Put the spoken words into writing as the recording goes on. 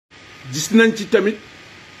gis nañ ci tamit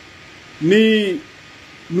ni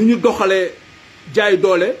nu ñu doxalee jaay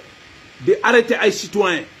doole di arrêter ay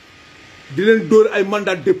citoyens di leen dóor ay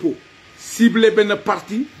mandat de dépôt cibler benn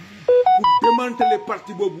parti pour démanteler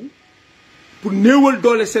parti boobu pour néewal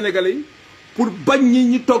doole sénégalais yi pour bañ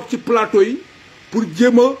ñi toog ci plateau yi pour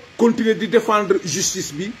jéem a continuer di défendre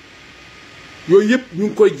justice bi yooyu yëpp ñu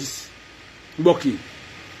ngi koy gis mbokk yi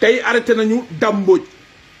tey arrêté nañu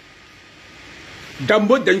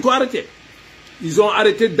Mbodj dañ ko arrêté ils ont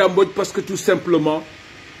arrêté Mbodj parce que tout simplement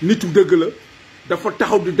nitu dëgg la dafa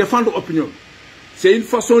taxaw di défendre opinion c'est une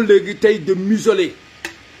façon léegi tey de museler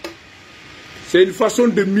c'est une façon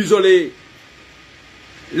de museler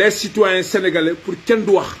les citoyens sénégalais pour kenn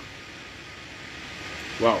du wax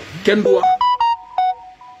waaw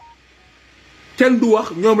kenn du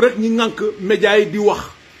wax ñoom rek ñi ŋànk médias yi di wax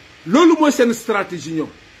loolu mooy seen stratégie ñoom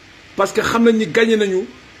parce que xam nañ ni gagné nañu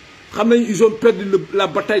xam nañ ils ont perdu la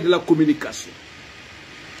bataille de la communication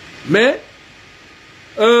mais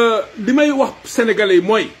li may wax sénégalais yi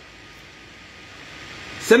mooy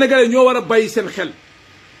sénégalais ñoo war a bàyyi seen xel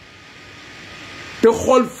te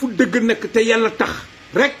xool fu dëgg nekk te yàlla tax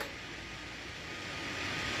rek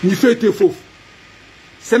ñu féetee foofu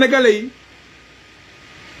sénégalais yi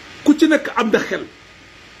ku ci nekk am na xel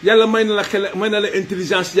yàlla may na la xel may na la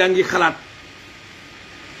intelligence yaa ngi xalaat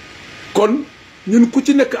kon ñun ku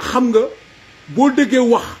ci nekk xam nga boo déggee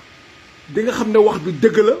wax di nga xam ne wax bi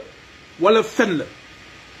dëgg la wala fen la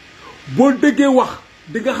boo déggee wax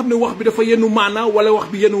di nga xam ne wax bi dafa yenu maanaa wala wax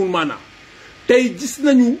bi yenuwul maanaa tey gis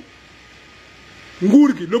nañu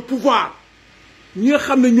nguur gi le pouvoir ñi nga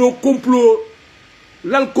xam ne ñoo complot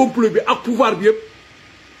lal complot bi ak pouvoir bi yëpp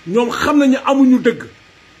ñoom xam nañu amuñu dëgg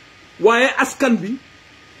waaye askan bi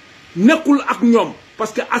nekkul ak ñoom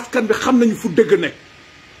parce que askan bi xam nañu fu dëgg nekk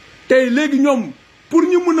tey léegi ñoom pour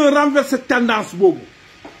ñu mën a renverser tendance boobu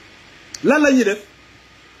lan la ñuy def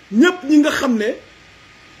ñëpp ñi nga xam ne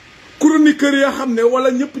chroniqueurs yoo xam ne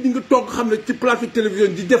wala ñëpp ñi nga toog xam ne ci plateau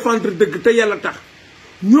télévision di défendre dëgg te yàlla tax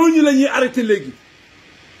ñooñu la ñuy arrêté léegi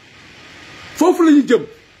foofu la ñu jëm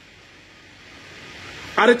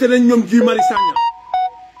arrêté nañ ñoom Guy Marius Sagna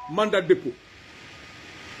mandat de dépôt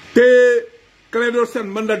te Clédor Sène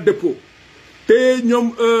mandat de dépôt te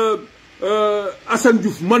ñoom Assane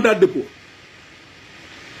Diouf mandat de dépôt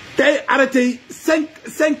tey arrêté yi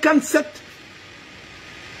 57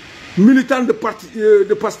 militants de parti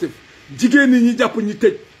de Pastef jigéen ñi jàpp ñi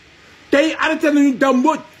tëj tey arrêté nañu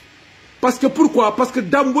Mbodj parce que pourquoi parce que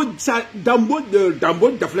Mbodj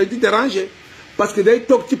daf lay di déranger parce que day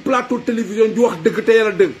toog ci plateau télévision di wax dëgg te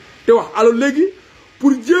yàlla dëgg te wax alors léegi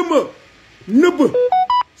pour jéem a nëbb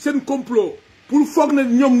seen complot pour foog na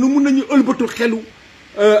ñoom nu mun nañu ëlbatu xelu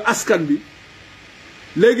askan bi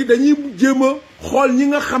léegi dañuy jéem a xool ñi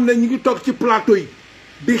nga xam ne ñu ngi toog ci plateau yi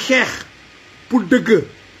di xeex pour dëgg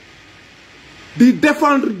di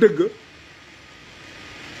défendre dëgg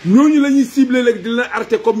ñooñu la ñuy ciblé léegi di leen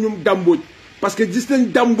arrêté comme ñoom Mbodj parce que gis nañ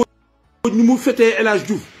Mbodj ñu mu fetee El Hadj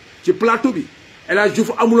Diouf ci plateau bi El Hadj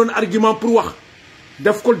Diouf amuloon argument pour wax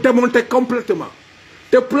daf ko démonter complètement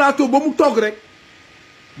te plateau ba mu toog rek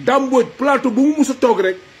Mbodj plateau bu mu mus a toog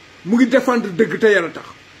rek mu ngi défendre dëgg te yàlla tax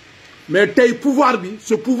mais tey pouvoir bi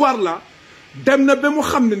ce pouvoir là dem na ba mu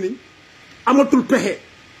xam ne ni amatul pexe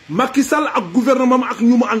Macky Sall ak gouvernement ak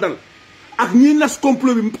ñu mu àndal ak ñi nas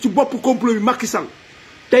complot bi ci bopp complot bi Macky Sall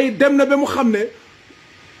tey dem na ba mu xam ne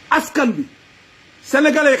askan bi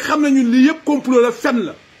sénégalais xam nañu lii yëpp complot la fen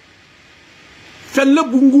la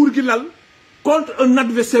bu nguur gi lal contre un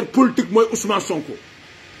adversaire politique mooy Ousmane Sonko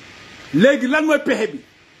léegi lan mooy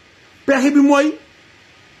pexe bi mooy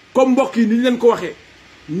comme mbokk yi ni ñu leen ko waxee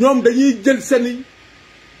ñoom dañuy jël seeni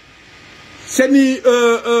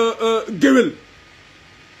géwél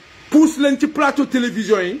pousse leen ci plateau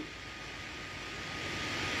télévision yi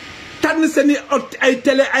tànn seeni ay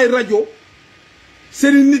télé ay rajo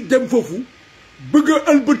seeni nit dem foofu bëgg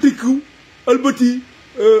a ëlbati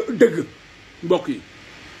dëgg mbokk yi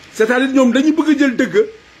c'est-à-dire ñoom dañuy bëgg a jël dëgg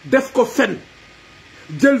def ko fen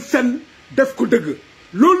jël fen def ko dëgg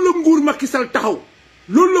loolu la nguur Macky Sall taxaw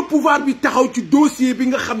loolu la pouvoir bi taxaw ci dossier bi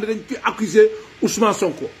nga xam ne dañ ci accuser Ousmane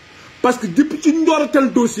Sonko parce que depuis ci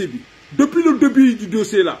ndooratal dossier bi depuis le début du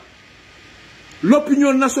dossier là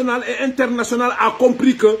l'opinion nationale et internationale a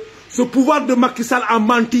compris que ce pouvoir de Macky Sall a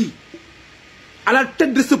menti. À la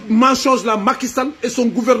tête de ce mensonge là Macky Sall et son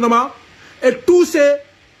gouvernement et tous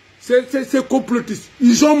ces complotistes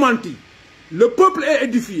ils ont menti. Le peuple est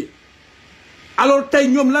édifié. Alors tey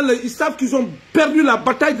ñoom lan la ils savent qu'ils ont perdu la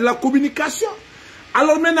bataille de la communication.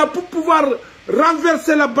 Alors maintenant pour pouvoir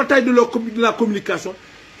renverser la bataille de la communication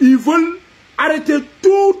ils veulent arrêter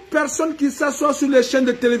toute personne qui s'assoit sur les chaînes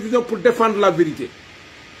de télévision pour défendre la vérité.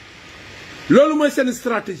 Loolu mooy seen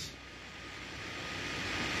stratégie.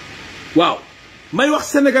 Waaw may wax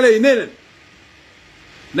sénégalais yi nee leen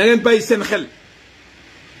na ngeen bàyyi seen xel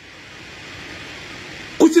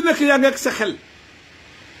ku ci nekk yaa ngi ak sa xel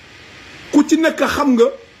ku ci nekk xam nga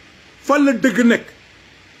fan la dëgg nekk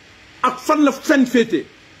ak fan la fen féete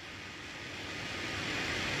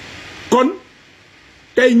kon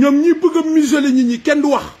tey ñoom ñi bëgg a museler nit ñi kenn du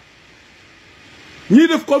wax ñii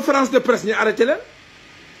def conférence de presse ñi arrêté leen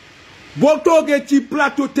boo toogee ci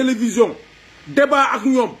plateau télévision débat ak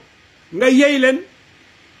ñoom nga yey leen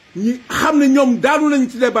ñi xam ne ñoom daanu nañ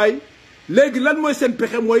ci débat yi léegi lan mooy seen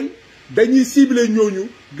pexe mooy dañuy cibler ñooñu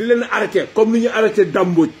di leen arrêté comme ni ñu arrêté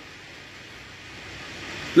Dambodj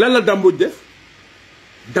lan la Dambodj def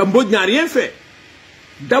Dambodj n'a rien fait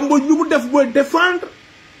Dambodj lu mu def mooy défendre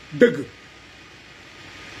dëgg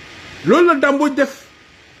loolu la Dambodj def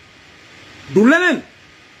du leneen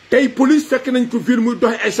tey police fekk nañ ko vir muy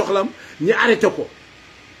doxe ay soxlam ñi arrêté ko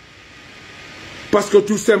parce que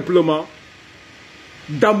tout simplement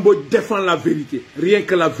Dambodj défend la vérité rien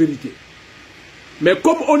que la vérité mais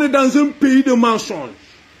comme on est dans un pays de mensonges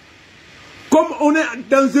comme on est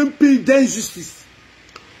dans un pays d'injustice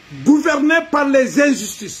gouverné par les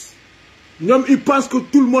injustices ñoom ils pensent que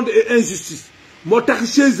tout le monde est injustice moo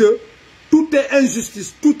tax chez eux tout est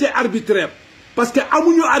injustice tout est arbitraire parce que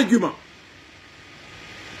amuñu argument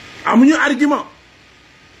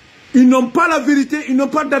ils n'ont pas la vérité ils n'ont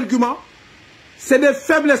pas d'argument c'est des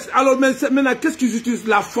faiblesses alors maintenant qu'est-ce qu'ils utilisent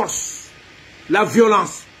la force la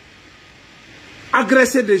violence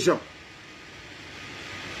agresser des gens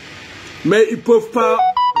mais ils peuvent pas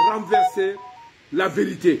renverser la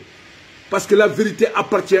vérité parce que la vérité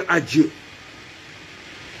appartient à Dieu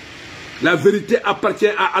la vérité appartient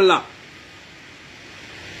à Allah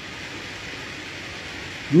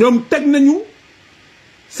ñoom teg nañu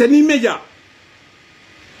seeni média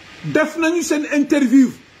def nañu seen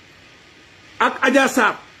interview ak Adja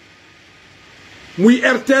Sarr muy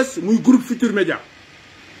RTS muy groupe Futur Média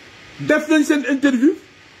def nañ seen interview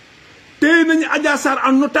téye nañu Adja Sarr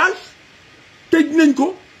en otage tëj nañ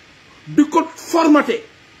ko di ko formaté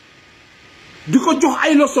di ko jox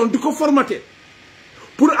ay leçon di ko formaté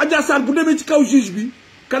pour Adja Sarr bu demee ci kaw juge bi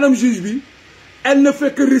kanam juge bi elle ne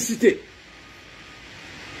fait que réciter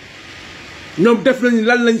ñoom def nañu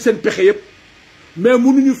lan lañ seen pexe yépp mais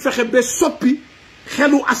mënuñu fexe ba soppi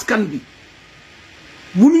xelu askan bi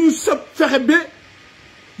mënuñu fexe ba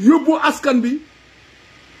yóbbu askan bi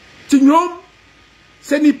ci ñoom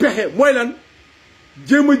seeni pexe mooy lan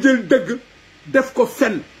jéem a jël dëgg def ko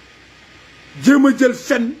fen jéem a jël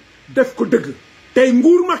fen def ko dëgg tey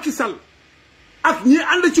nguur Macky Sall ak ñi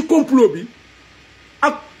ànd ci complot bi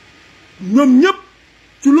ak ñoom ñépp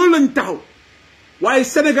ci loolu lañ taxaw waaye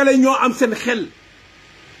sénégalais ñoo am seen xel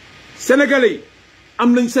sénégalais yi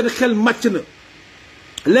am nañ seen xel màcc na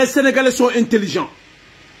les sénégalais sont intelligents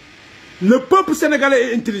le peuple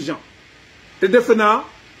sénégalais est intelligent te defe naa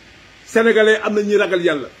sénégalais am na ñuy ragal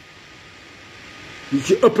yàlla ñu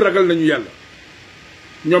ci ëpp ragal nañu yàlla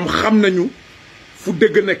ñoom xam nañu fu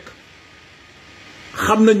dëgg nekk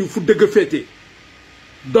xam nañu fu dëgg féete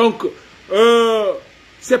donc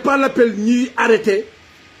c'est pas l'appel ñuy arrêter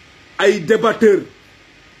ay débatteurs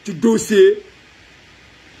ci dossier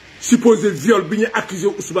supposé viol bi ñu accusé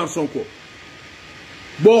O.S.R Sonko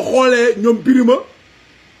boo xoolee ñoom Birima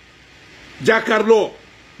jàkkaarloo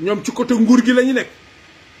ñoom ci côté nguur gi la ñu nekk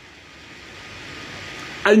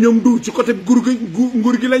ay ñoom Ndour ci côté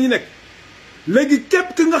nguur gi la ñu nekk léegi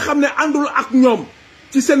képp ki nga xam ne àndul ak ñoom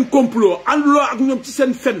ci seen complot ànduloo ak ñoom ci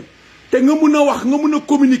seen fen te nga mun a wax nga mun a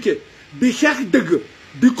communiquer di xeex dëgg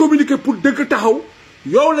di communiquer pour dëgg taxaw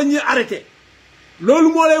yow la ñuy arrêté loolu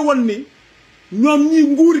moo lay won ni ñoom ñi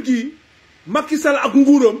nguur gi Macky Sall ak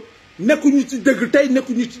nguuram nekkuñu ci dëgg tey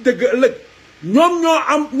nekkuñu ci dëgg ëllëg ñoom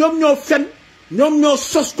ñoo fen ñoom ñoo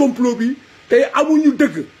sos complot bi tey amuñu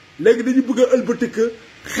dëgg léegi dañu bëgg a ëlbatik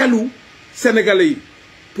xelu sénégalais yi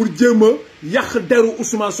pour jéem a yàq deru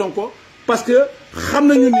O.S.R Sonko parce que xam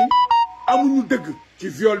nañu ni amuñu dëgg ci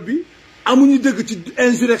viol bi amuñu dëgg ci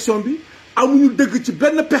insurrection bi amuñu dëgg ci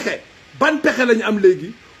benn pexe ban pexe lañu am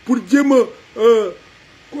léegi pour jéem a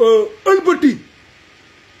ëlbati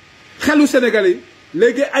xelu sénégalais yi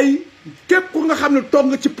léegi ay képp ku nga xam ne toog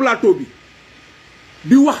nga ci plateau bi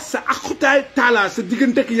di wax sa akutaay taala sa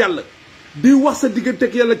digganteeg yàlla di wax sa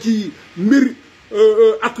digganteeg yàlla ci mbir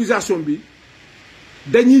accusation bi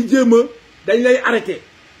dañuy jéem a dañ lay arrêté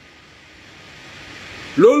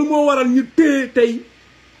loolu moo waral ñu téye tey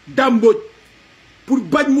Dambodj pour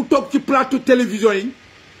bañ mu toog ci plateau télévision yi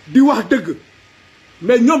di wax dëgg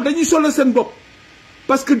mais ñoom dañuy solo seen bopp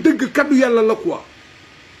parce que dëgg kaddu yàlla la quoi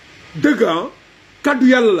dëgg kaddu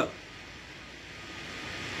yàlla la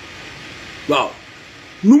waaw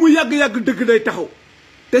nu mu yàgg-yàgg dëgg day taxaw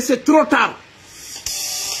te c'est trop tard.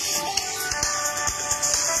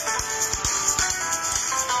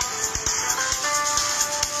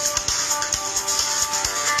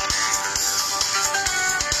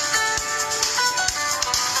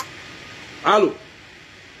 allo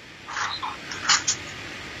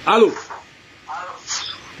allo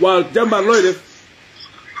waaw jàmbaar looy def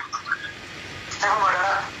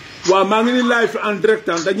waaw maa ngi ni live en direct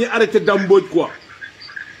dañuy arrêté Dame Mbodj quoi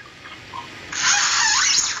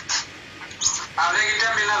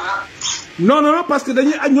non non non parce que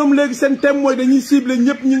dañuy ñoom léegi seen thème mooy dañuy ciblé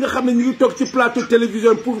ñëpp ñi nga xam ne ñu ngi toog ci plateau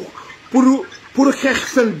télévision pour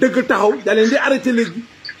xeex seen dëgg taxaw da leen di arrêté léegi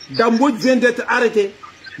Dame Mbodj vient d'être arrêté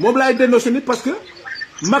moom laay dénoncé ni parce que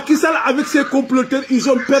Macky Sall avec ses comploteurs ils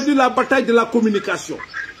ont perdu la bataille de la communication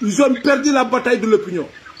ils ont perdu la bataille de l'opinion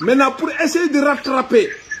maintenant pour essayer de rattraper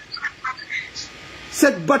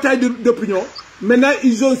cette bataille d'opinion maintenant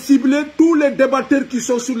ils ont ciblé tous les débatteurs qui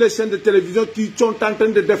sont sur les chaînes de télévision qui sont en train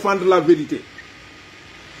de défendre la vérité.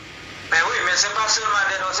 Mais oui, mais c'est pas seulement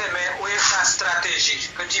dénoncer, mais où est ta stratégie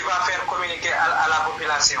que tu vas faire communiquer à la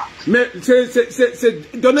population? Mais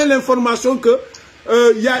c'est donner l'information que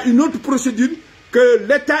y a une autre procédure que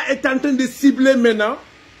l'État est en train de cibler maintenant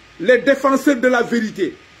les défenseurs de la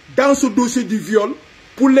vérité dans ce dossier du viol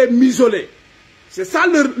pour les m'isoler. C'est ça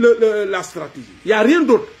la stratégie. Il n'y a rien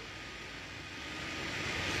d'autre.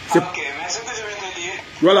 Ok, mais ce que je vais te dire,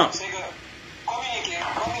 voilà. C'est que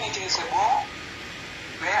communiquer c'est bon,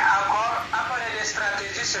 mais encore, après les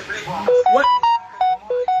stratégies, c'est plus bon. Ouais.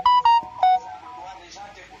 Les gens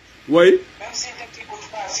t'écoutent. Oui. Même s'ils ne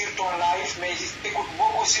t'écoutent pas sur ton live, mais ils t'écoutent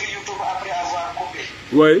beaucoup sur YouTube après avoir coupé.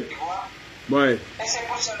 Oui. Tu vois? Oui. Et c'est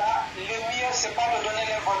pour cela, le mieux, c'est pas de donner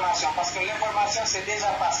l'information, parce que l'information, c'est déjà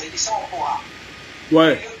passé, ils sont au courant.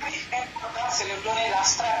 Ouais. Le plus important, c'est de donner la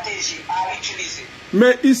stratégie à utiliser.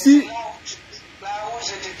 Mais ici... Là où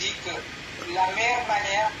je te dis que la meilleure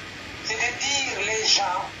manière, c'est de dire les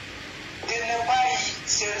gens de ne pas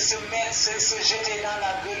se jeter dans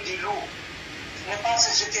la gueule du loup. Ne pas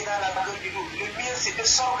se jeter dans la gueule du loup. Le mieux, c'est de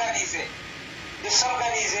s'organiser. De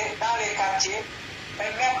s'organiser dans les quartiers.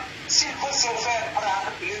 Et même s'il faut se faire prendre,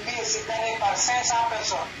 le mieux, c'est d'aller par 500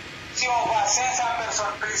 personnes. Si on voit 500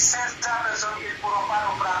 personnes, plus 500 personnes, ils ne pourront pas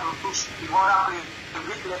nous prendre tous. Ils vont remplir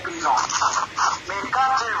vite les prisons. Mais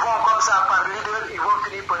quand ils vont comme ça par leader, ils vont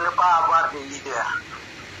finir par ne pas avoir des leaders.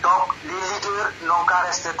 Donc, les leaders n'ont qu'à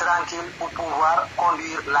rester tranquilles pour pouvoir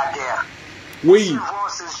conduire la guerre. Oui. S'ils vont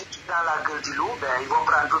se jeter dans la gueule du loup, ben, ils vont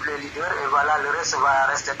prendre tous les leaders et voilà, le reste va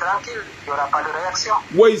rester tranquille. Il n'y aura pas de réaction.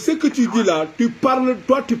 Oui, ce que tu dis là, tu parles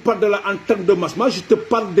de là en termes de masse. Moi, je te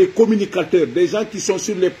parle des communicateurs, des gens qui sont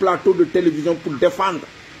sur les plateaux de télévision pour défendre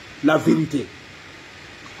la vérité.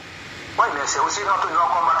 Oui, mais c'est aussi nos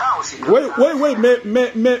combattants aussi. Oui,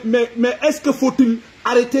 mais est-ce que faut-il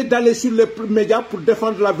arrêter d'aller sur les médias pour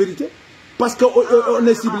défendre la vérité? Parce qu'on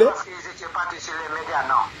est ciblé. Parce qu'ils étaient partis sur les médias,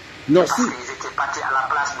 non. Non, parce si. qu'ils étaient partis à la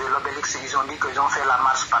place de l'Obélisque, ils ont dit qu'ils ont fait la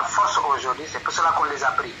marche par force aujourd'hui, c'est pour cela qu'on les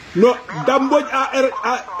a pris. Non, Dame Mbodj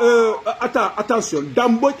attention,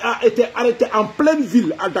 Dame Mbodj a été arrêté en pleine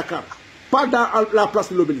ville à Dakar, pas dans la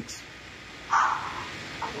place de l'Obélisque.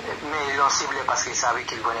 Mais ils l'ont ciblé parce qu'ils savaient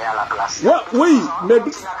qu'ils venaient à la place. Ouais, oui, mais... Tu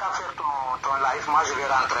n'as qu'à faire ton live, moi je vais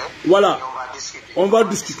rentrer. Voilà. Et on va discuter. On va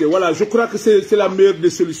discuter, voilà, je crois que c'est la meilleure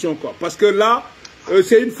des solutions, quoi. Parce que là,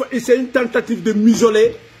 c'est une tentative de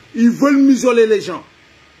m'isoler. Ils veulent m'isoler les gens.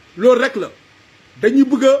 Le règle, dañuy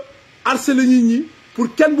bëgg harceler nit ñi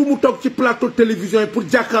pour kenn bu mu tok ci plateau de télévision pour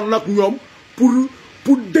jàkkaarloo ak ñoom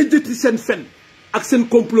pour déjati seen fen ak seen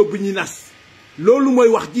complot bu ñuy nas. Loolu mooy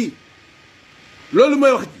wax ji. Loolu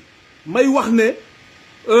mooy wax ji. May wax ne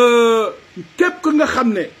képp ku nga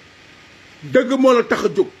xam ne dëgg moo la tax a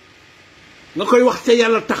jóg nga koy wax ca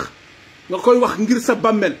yàlla tax nga koy wax ngir sa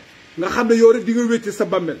bàmmeel nga xam ne yow rek di nga wéete sa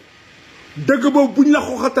bàmmeel dëgg boobu buñ la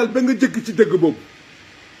xoxatal ba nga jëgg ci dëgg boobu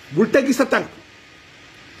bul teggi sa tànk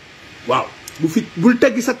waaw bul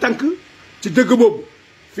teggi sa tànk ci dëgg boobu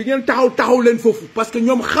fi ngeen taxaw leen foofu parce que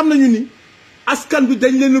ñoom xam nañu ni askan bi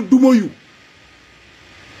dañ leen a dumoyu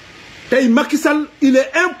tey Macky Sall il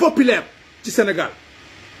est impopulaire ci Sénégal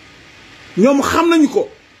ñoom xam nañu ko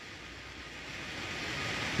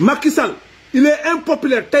Macky Sall il est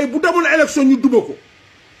impopulaire tey bu demoon élection ñu duma ko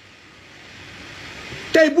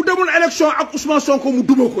tey bu demoon élection ak Ousmane Sonko mu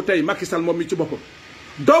duma ko tey Macky Sall moom mi ci boppam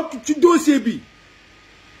donc ci dossier bi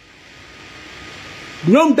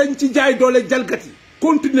ñoom dañ ci jaay doole jalgati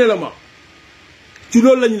continuellement ci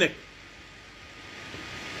loolu lañu nekk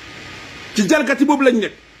ci jalgati boobu lañ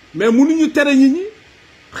nekk mais mënuñu tere nit ñi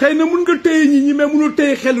xëy na mun nga téye nit ñi mais mënul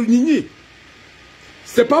téye xelu nit ñi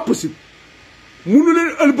c'est pas possible mënu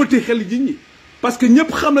leen ëlbati xel nit ñi parce que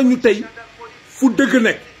ñëpp xam nañu tey fu dëgg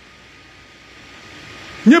nekk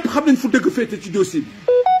ñëpp xam nañ fu dëgg féete ci dossier bi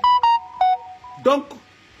donc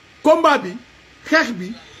combat bi xeex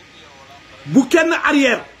bi bu kenn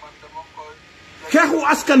arrière xeexu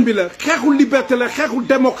askan bi la xeexu liberté la xeexu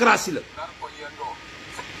démocratie la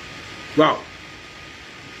waaw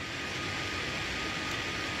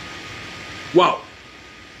waaw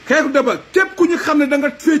xeexu daba képp ku ñu xam ne da nga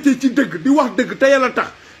féete ci dëgg di wax dëgg te yàlla tax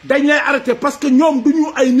dañ lay arrêté parce que ñoom du ñu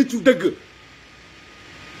ay nitu dëgg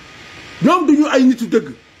ñoom du ñu ay nitu dëgg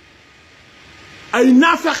ay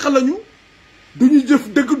naafeq lañu du ñu jëf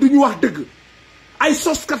dëgg du ñu wax dëgg ay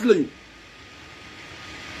soskat lañu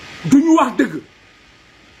du ñu wax dëgg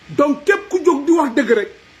donc képp ku jóg di wax dëgg rek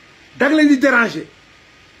da nga leen di déranger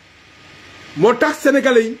moo tax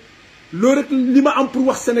sénégalais yi loolu rek li ma am pour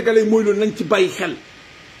wax sénégalais yi mooy loolu nañ ci bàyyi xel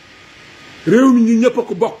réew mi ñu ñëpp a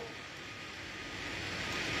ko bokk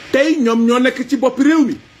tey ñoom ñoo nekk ci bopp réew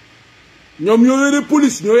mi ñoom ñoo yore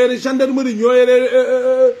police ñoo yore gendarmerie ñoo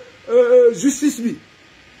yore justice bi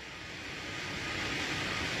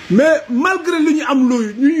mais malgré li ñu am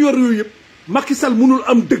looyu ñu yor yooyu yëpp Macky Sall mënul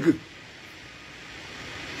am dëgg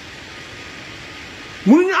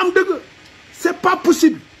mënuñu am dëgg c'est pas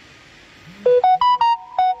possible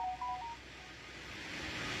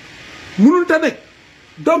mënul ta nekk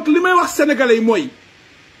donc li may wax sénégalais yi mooy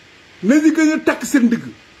na di gën a takk seen digg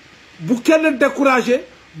bu kenn découragé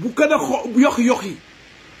bu kenn yox yi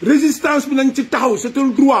résistance bi nañ ci taxaw c'est un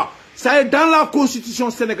droit ça est dans la constitution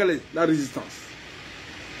sénégalaise la résistance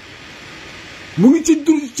mu ngi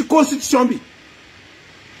ci constitution bi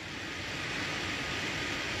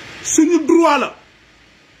suñu droit la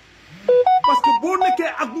parce que boo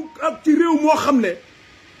nekkee ak ci réew moo xam ne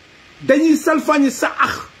dañuy salfaañi sa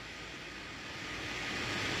ax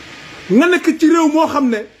nga nekk ci réew moo xam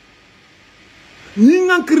ne ñi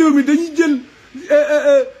ngànk réew mi dañuy jël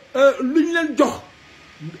lu ñu leen jox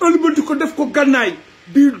ëlbati ko def ko gànnaay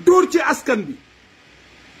di dóor ci askan bi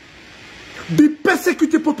di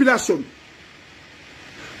persécuter population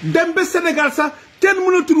bi dem ba Sénégal sax kenn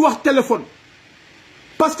mënatul wax téléphone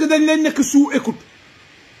parce que dañ leen nekk sous écoute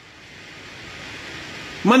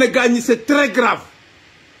ma ne gaañ ñi c'est très grave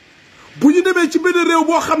bu ñu demee ci benn réew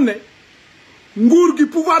boo xam ne nguur gi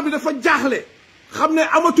pouvoir bi dafa jaaxle xam ne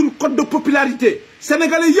amatul code de popularité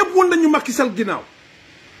sénégalais yëpp woon nañu Macky Sall ginnaaw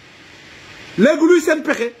léegi luy seen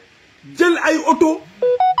pexe jël ay oto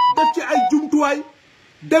def ci ay jumtuwaay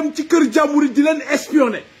dem ci kër jàmbur yi di leen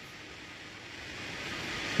espionner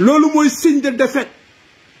loolu mooy signe de défaite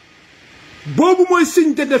boobu mooy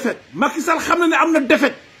signe de défaite Macky Sall xam na ne am na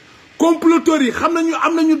défaite comploteurs yi xam nañu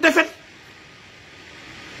am nañu défaite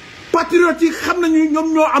patriotes yi xam nañu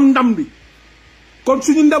ñoom ñoo am ndam bi kon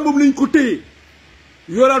suñu ndam boobu lañ ko téye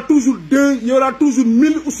il y aura toujours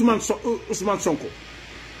 1000 Ousmane Sonko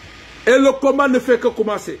et le combat ne fait que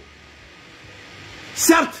commencer.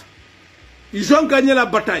 Certes, ils ont gagné la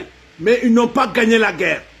bataille, mais ils n'ont pas gagné la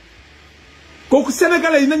guerre. kooku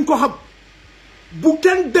sénégalais yi nañ ko xam bu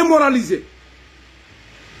kenn démoraliser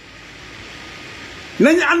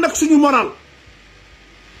nañu ànd ak suñu moral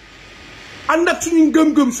ànd ak suñu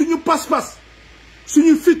ngëm-ngëm suñu pas-pas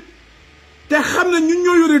suñu fit te xam ne ñun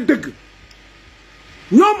ñoo yore dëgg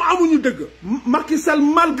ñoom amuñu dëgg. Macky Sall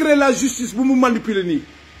malgré la justice bu mu manipuler nii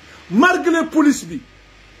malgré police bi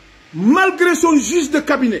malgré son juge de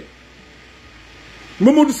cabinet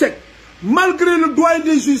Mamadou Seck malgré le doyen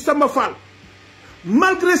des juges Samba Fall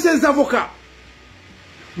malgré ses avocats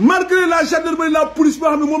malgré la gendarmerie la police boo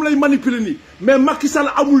xam ne moom lay manipuler nii mais Macky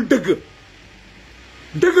Sall amul dëgg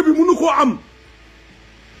dëgg bi mënu koo am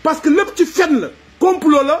parce que lépp ci fen la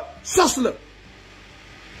complot la sos la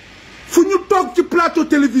fu ñu toog ci plateau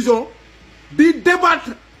télévision di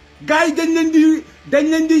débattre gars yi dañ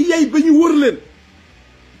leen di yey ba ñu wër leen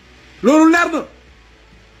loolu leer na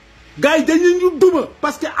gars yi dañ leen ñu duma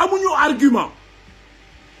parce que amuñu argument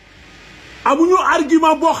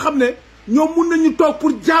boo xam ne ñoom mun nañu toog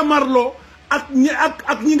pour jaamarloo ak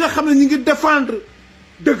ñi nga xam ne ñi ngi défendre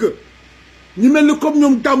dëgg ñu mel ni comme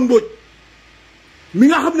ñoom Dame Mbodj mi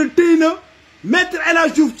nga xam ne téy na maître El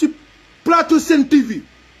Hadji Diouf ci plateau Sen TV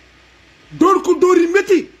dóor ko dóor yi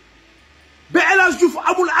métti ba El Hadji Diouf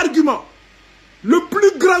amul argument le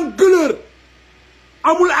plus grand gueuleur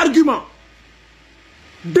amul argument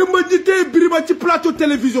Demba ji téye Birima ci plateau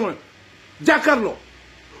télévision jàkkaarloo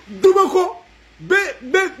duma ko ba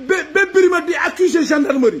Birima di accuser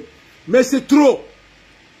gendarmerie mais c'est trop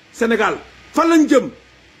Sénégal fan lañ jëm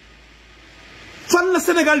fan la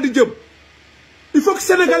Sénégal di jëm il faut que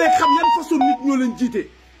sénégalais xam yan façon nit ñoo leen jiite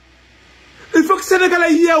il faut que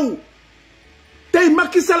sénégalais yeewu tey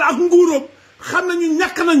Macky Sall ak nguuram xam nañu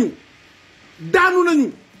ñàkk nañu daanu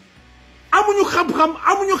nañu amuñu xam-xam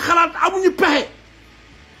amuñu xalaat amuñu pexe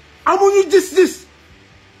amuñu gis-gis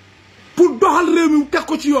pour doxal réew mi teg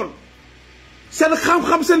ko ci yoon seen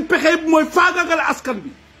xam-xam seen pexe mooy faagaagal askan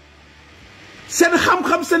bi seen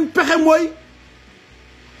xam-xam seen pexe mooy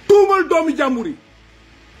tuumal doomi jàmbur yi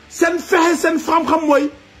seen fexe seen xam-xam mooy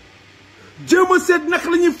jéem a seet naka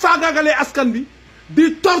la ñuy faagaagalee askan bi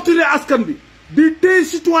di torturer askan bi di téye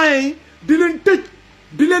citoyens yi di leen tëj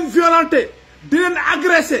di leen violenter di leen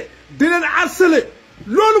agresser di leen harceler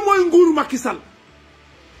loolu mooy nguuru Macky Sall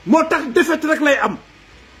moo tax défaite rek lay am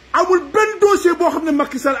amul benn dossier boo xam ne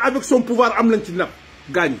Macky Sall avec son pouvoir am lañ ci nag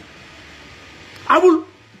gaañ amul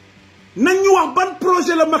nañ ñu wax ban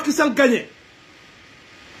projet la Macky Sall gagné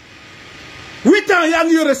 8 ans yaa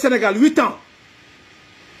ngi yore Sénégal 8 ans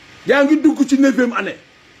yaa ngi dugg ci 9e année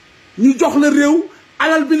ñu jox la réew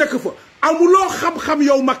alal bi nekk fa amuloo xam-xam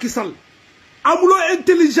yow Macky Sall amuloo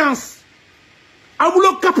intelligence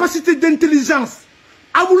amuloo capacité d'intelligence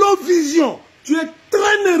amuloo vision tu es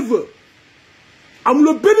très nerveux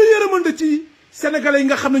amuloo benn yërmande ci sénégalais yi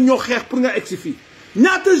nga xam ne ñoo xeex pour nga egsi fii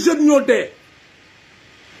ñaata jeunes ñoo dee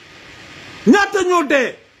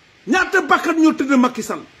ñaata bakkan ñoo tëdd Macky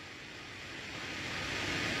Sall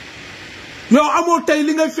yow amoo tey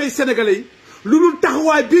li ngay fay sénégalais yi lu dul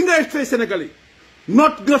taxawaay bii ngay fay sénégalais yi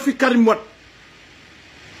noot nga fi Karim Wade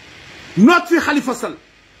noot fi Khalifa Sall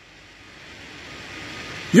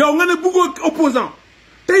yow nga ne bëggoo opposant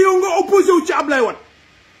te yow nga opposé wu ci Ablaye Wade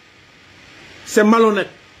c'est malhonnête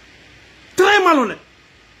très malhonnête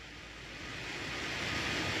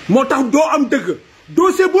moo tax doo am dëgg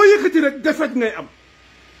dossier boo yëkkati rek défaite ngay am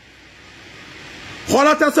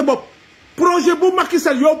xoolaatal sa bopp projet bu Macky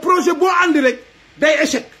Sall yow projet boo andi rek day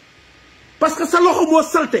échec parce que sa loxo moo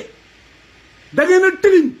salté da ngeen a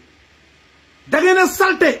tilim da ngeen a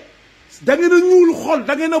salté da ngeen a ñuul xol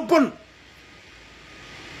da ngeen a bon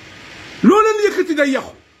loo leen yëkkati day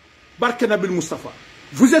yàqu barke Nabil Moustapha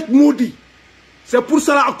vous êtes maudits c'est pour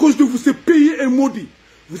cela à cause de vous ce pays est maudit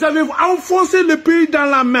vous avez enfoncé le pays dans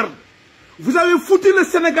la merde vous avez foutu le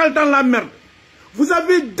Sénégal dans la merde vous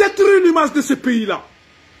avez détruit l'image de ce pays-là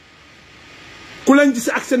ku leen gis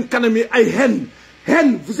ak seen kanam yi ay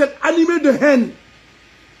haine vous êtes animés de haine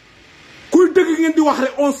kuy dëgg ngeen di wax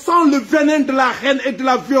rek on sent le venin de la haine et de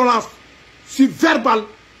la violence si verbal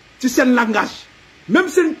ci seen langage même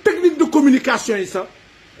seen technique de communication yi sax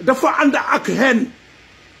dafa ànd ak haine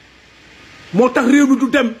moo tax réew mi du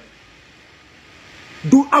dem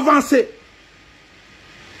du avancer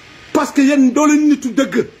parce que yéen doo leen nitu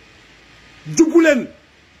dëgg jubbu leen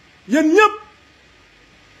yéen ñëpp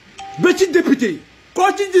ba ci député yi koo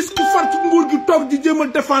ci gis ku far ci nguur gi toog di jéem a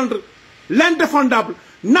défendre l'indéfendable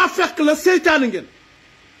naa fekk la seytaane ngeen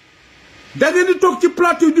da ngeen di toog ci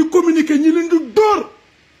plateau yi di communiquer ñi leen di dóor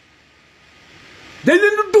dañ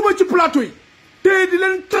leen di duma ci plateau yi te di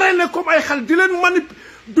leen traîner comme ay xale di leen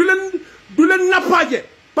du leen nappaaje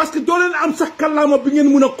parce que doo leen am sax kàllaama bi ngeen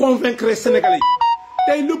mën a convaincre sénégalais yi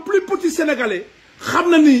tey le plus petit sénégalais xam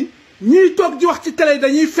na ni ñiy toog di wax ci télé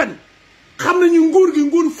dañuy fen xam nañu nguur gi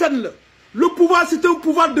nguur fen la le pouvoir c'est un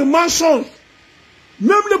pouvoir de mensonge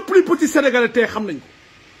même le plus petit sénégalais tey xam nañ ko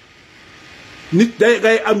nit day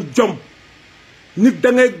ngay am jom nit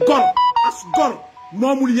da ngay gor as gor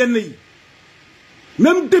moomul yenn yi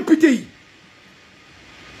même député yi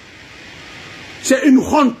c'est une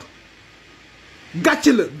honte gàcc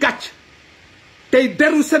la gàcc tey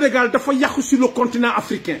deru Sénégal dafa yàqu sur le continent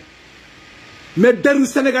africain mais deru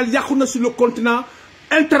Sénégal yàqu na sur le continent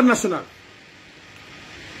international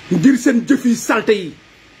ngir seen jëf yi salte yi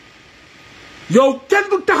yow kenn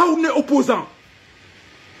du taxaw ne opposant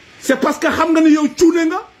c'est parce que xam nga ne yow cuune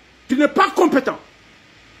nga tu n'es pas compétent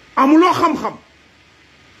amuloo xam-xam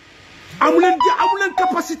amuleen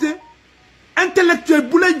capacité intellectuelle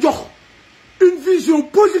bu lay jox une vision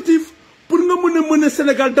positive pour nga mën a mener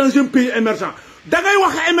Sénégal dans un pays émergent da ngay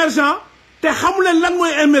wax émergent te xamuleen lan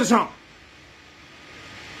mooy émergent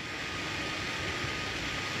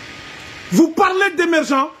vous parlez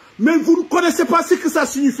d'émergent mais vous ne connaissez pas ce que ça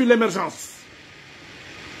signifie l'émergence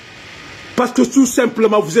parce que tout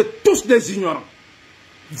simplement vous êtes tous des ignorants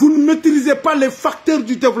vous ne maîtrisez pas les facteurs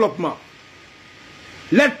du développement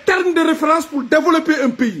les termes de référence pour développer un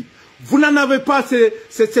pays vous n'en avez pas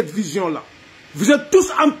cette vision-là vous êtes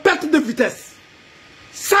tous en perte de vitesse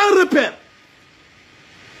sans repère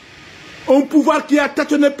un pouvoir qui a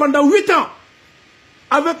tâtonné pendant 8 ans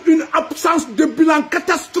avec une absence de bilan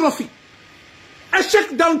catastrophique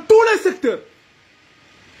échec dans tous les secteurs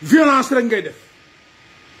violence rek ngay def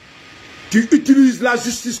Tu utilises la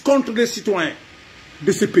justice contre les citoyens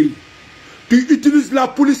de ce pays. Tu utilises la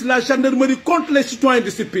police, la gendarmerie contre les citoyens de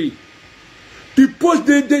ce pays. Tu poses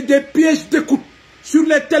des pièges d'écoute sur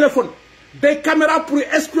les téléphones, des caméras pour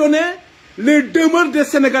espionner les demeures des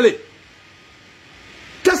Sénégalais.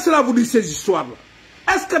 Qu'est-ce que cela vous dit ces histoires-là?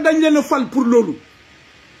 Est-ce que dañ leen a fal pour loolu?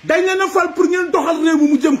 Dañ leen a fal pour ngeen doxal réew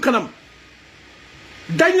mi mu jëm kanam?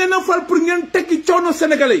 Dañ leen a fal pour ngeen tekki coono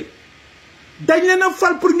Sénégalais? Dañ leen a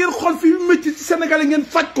fal pour ngeen xool fi métti ci Sénégalais ngeen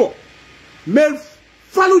faj ko? Mais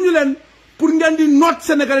faluñu leen pour ngeen di noot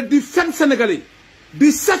Sénégalais di fen Sénégalais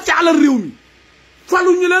di sàcc alal réew mi.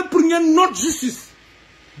 Faluñu leen pour ngeen noot justice.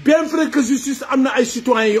 Bien vrai que justice am na ay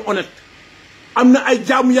citoyens yi honnête, am na ay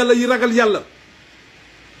jaamu yàlla yi ragal yàlla,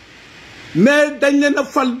 mais dañ leen a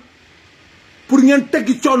fal pour ngeen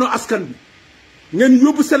teggi coono askan bi, ngeen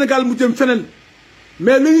yóbbu Sénégal mu jëm feneen.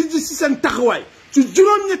 Mais lu ñu gis ci seen taxawaay ci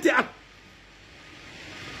juróom-ñetti at,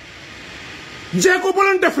 jéego ba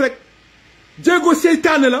leen def rek jéego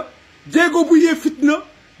seytaane la, jéego bu yee fitna,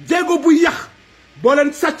 jéego bu yàq. Boo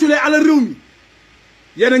leen sàcculee alal réew mi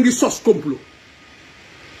yéen a ngi sos complot.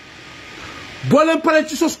 Boo leen paree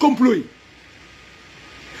ci sos complot yi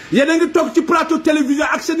yéen a ngi toog ci plateau télévision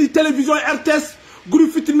ak seen télévision RTS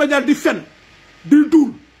groupe Futurs Médias di fen di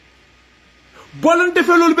duul. Boo leen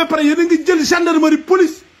defee loolu ba pare yéen a ngi jël gendarmerie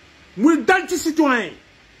police muy dal ci citoyen yi.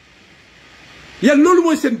 Yéen loolu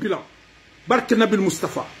mooy seen bilan. Barke Nabil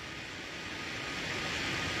Moustapha.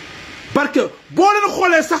 Barke boo leen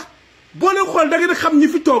xoolee sax boo leen xool da ngeen xam ñi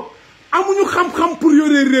fi toog amuñu xam-xam pour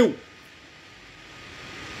yore réew.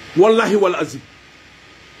 Wallahi wal azim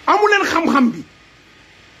amu leen xam-xam bi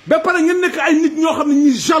ba pare ngeen nekk ay nit ñoo xam ne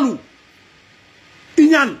ñi jaloux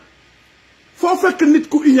iñaan. foo fekk nit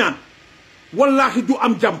ku iñaan wallahi du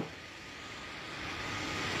am jàmm.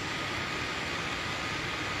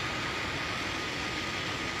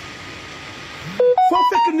 foo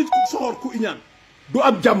fekk nit ku soxor ku iñaan du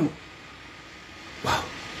am jàmm. waaw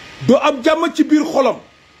du am jàmm ci biir xolam,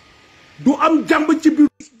 du am jàmm ci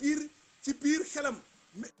biir xelam.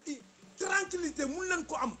 Mais tranquillité mun leen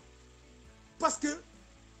ko am parce que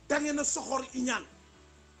da ngeen a soxor iñaan.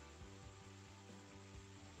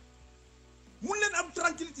 mun leen am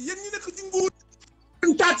tranquillité yéen ñi nekk ci nguur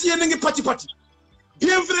taat yéen a ngi pati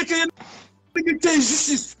bien vrai que yéen a ngi tey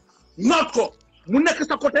justice noot ko mu nekk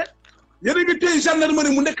sa côté, yéen a ngi tey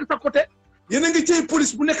gendarmerie mu nekk sa côté, yéen a ngi tey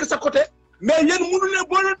police mu nekk sa côté, mais yéen mënu leen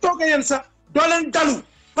boo leen toogee yéen sax doo leen dalu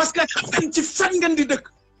parce que xam ngeen ci fen ngeen di dëkk,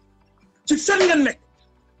 ci fen ngeen nekk.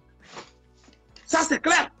 Ça c'est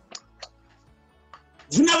clair.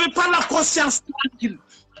 Vous n'avez pas la conscience tranquille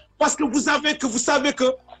parce que vous savez que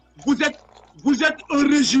vous êtes un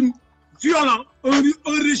régime violent, un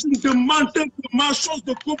régime de menteurs, de mensonges,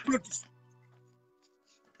 de complotistes.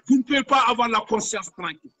 Vous ne pouvez pas avoir la conscience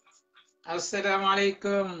tranquille. Assalamu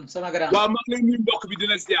alaikum sama grand. Wa maa ngi lay nuyu mbokk bi di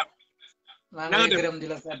la ziar. Maa ngi lay gërëm di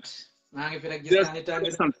la sant. Maa ngi fi rek gis naa ni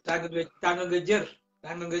tàng nga jër.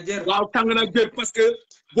 Waaw tàng na jër parce que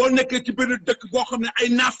boo nekkee ci benn dëkk boo xam ne ay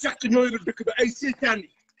naafeq ñoo yor dëkk bi ay seytaan yi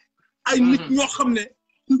ay nit ñoo xam ne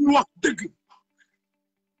duñu wax dëgg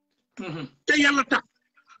te yàlla tax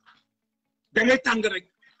da ngay tàng rek.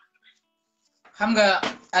 xam nga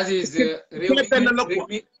Aziz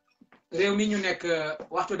réew mi ñu nekk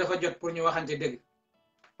waxtu dafa jot pour ñu waxante dëgg.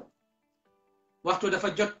 Waxtu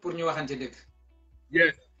dafa jot pour ñu waxante dëgg.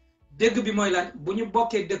 Yes. Dëgg bi mooy lan bu ñu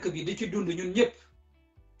bokkee dëkk bi di ci dund ñun ñëpp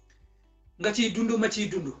nga ciy dund ma ciy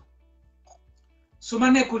dund su ma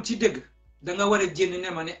nekkul ci dëgg da nga war a jénn ne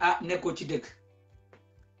ma ne ah nekkoo ci dëgg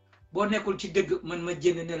boo nekkul ci dëgg man ma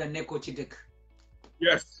jénn ne la nekkoo ci dëgg.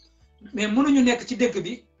 Yes. Mais mënuñu nekk ci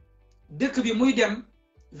dëkk bi muy dem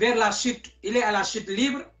vers la chute, il est à la chute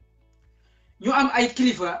libre ñu am ay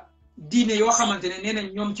kilifa diine yoo xamante ne nee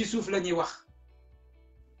nañ ñoom ci suuf la ñuy wax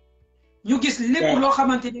ñu gis lépp loo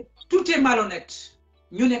xamante ne tout est malhonnête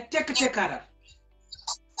ñu ne tekkaaral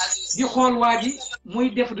di xool waa ji muy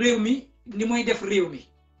def réew mi ni muy def réew mi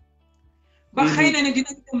ba xëy na ne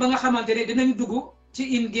dinañ dem ba nga xamante ne dinañ dugg ci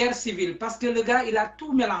une guerre civile parce que le gars il a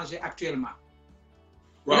tout mélangé actuellement.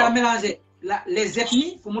 Il a mélangé les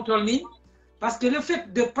ethnies fu mu toll nii parce que le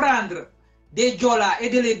fait de prendre des Joola et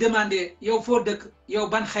de les demander yow foo dëkk yow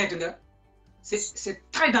ban xeet nga c'est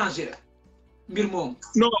très dangereux mbir moom.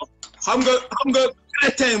 Non xam nga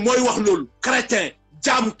chrétien mooy wax loolu chrétien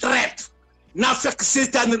jaam traite naa fekk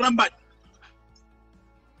seytaane rambaaj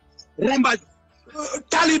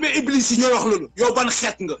taalibe iblis yi ñooy wax loolu yow ban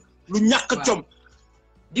xeet nga lu ñàkk jom.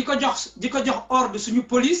 di ko jox ordre suñu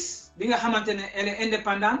police bi nga xamante ne elle est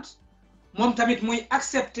indépendante moom tamit muy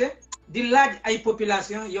accepter di laaj ay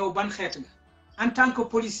population yow ban xeet nga en tant que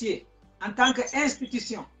policier en tant que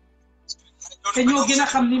institution te ñoo gën a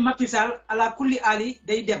xam ni Macky Sall ala kulli ali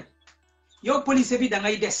day dem yow police bi da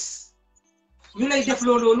ngay des ñu lay def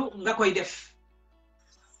loolu nga koy def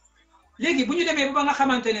léegi bu ñu demee ba nga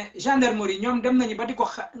xamante ne gendarmerie ñoom dem nañu ba di ko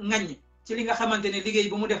ŋaññi ci li nga xamante ne liggéey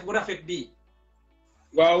bu mu def bu rafet bii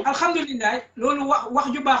waaw alhamdulilah loolu wax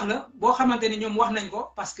ju baax la boo xamante ne ñoom wax nañ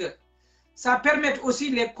ko parce que ça permet aussi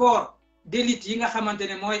les corps d'élite yi nga xamante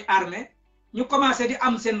ne mooy armée ñu commencé di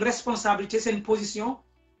am seen responsabilité seen position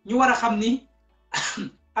ñu war a xam ni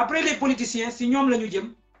après les politiciens si ñoom la ñu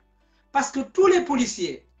jëm parce que tous les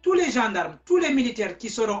policiers tous les gendarmes tous les militaires qui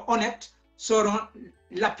seront honnêtes seront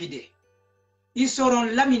lapidés ils seront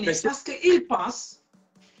laminés parce que ils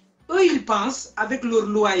pensent avec leur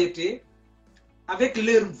loyauté avec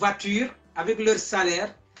leur voiture avec leur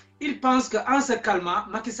salaire ils pensent qu'en se calmant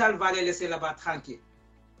Macky Sall va les laisser là-bas tranquille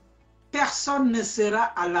personne ne sera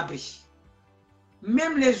à l'abri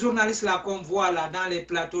même les journalistes là qu'on voit là dans les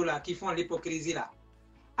plateaux là qui font l'hypocrisie là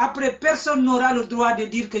après personne n'aura le droit de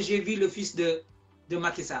dire que j'ai vu le fils de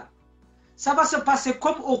Macky Sall ça va se passer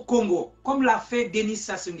comme au Congo comme l'a fait Denis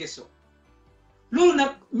Sassou Nguesso loolu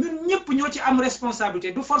nag ñun ñëpp ñoo ci am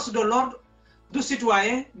responsabilité du force de l'ordre du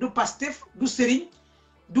citoyen du Pastef du sëriñ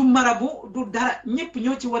du marabout du dara ñëpp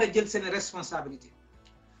ñoo ci war a jël seen responsabilité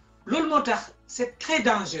loolu moo tax c'est très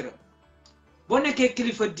dangereux boo nekkee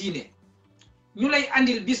kilifa diine ñu lay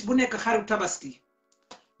andil bis bu nekk xaru tabaski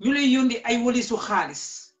ñu lay yóndi ay walisu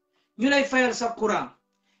xaalis ñu lay fayal sa courant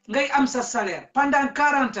ngay am sa salaire pendant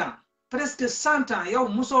 40 ans presque 100 ans yow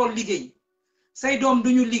musoo liggéey say doom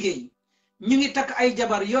duñu liggéey ñu ngi takk ay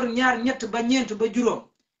jabar yor ñaar ñett ba ñeent ba juróom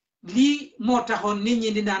lii moo taxoon nit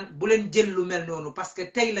ñi di naan bu leen jël lu mel noonu parce que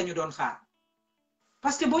tey lañu doon xaar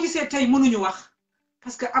parce que boo gisee tey mënuñu wax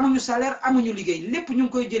parce que amuñu salaire amuñu liggéey lépp ñu ngi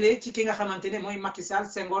koy jëlee ci ki nga xamante ne mooy Macky Sall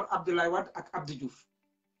Senghor Abdoulaye Wade ak Abdou Diouf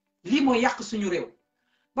lii mooy yàq suñu réew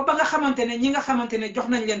ba nga xamante ne ñi nga xamante ne jox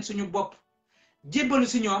nañ leen suñu bopp jébbalu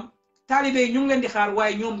si ñoom taalibe yi ñu ngi leen di xaar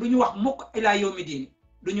waaye ñoom duñu wax mukk ilaa yawmi diini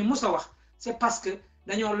duñu mus a wax c'est parce que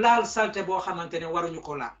dañoo laal salte boo xamante ne waruñu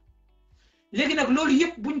ko laal léegi nag loolu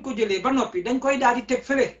yëpp buñ ko jëlee ba noppi dañ koy daal di teg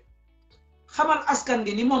fële xamal askan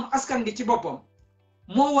gi ni moom askan gi ci boppam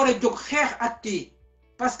moo war a jóg xeex ak kii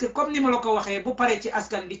parce que comme ni ma la ko waxee bu paree ci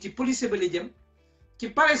askan gi ci police ba la jëm ci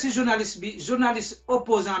paree si journaliste bi journaliste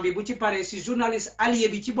opposant bi bu ci paree si journaliste allié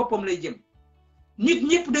bi ci boppam lay jëm nit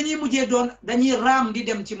ñëpp dañuy mujjee doon dañuy raam di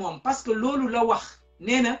dem ci moom parce que loolu la wax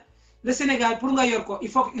nee na le Sénégal pour nga yor ko il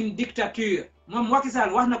faut une dictature moom Macky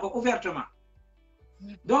Sall wax na ko ouvertement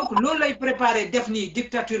donc loolu lay préparer def nii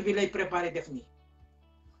dictature bi lay préparer def nii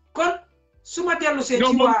kon su ma dellu see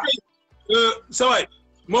ci waa sawaay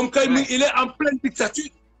moom kay il est en pleine dictature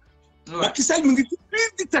Macky Sall mu ngi ci biir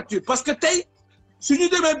dictature parce que tey suñu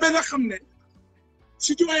demee ba nga xam ne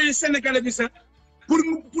citoyen sénégalais bi sax pour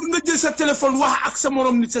nga jël sa téléphone wax ak sa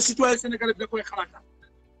morom nit sa citoyen sénégalais bi da koy xalaat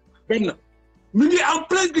benn mu ngi en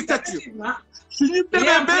pleine dictature suñu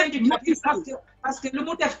demee ba parce que lu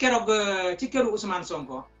mu def keroog ci këru Ousmane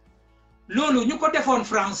Sonko loolu ñu ko defoon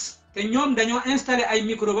France te ñoom dañoo installé ay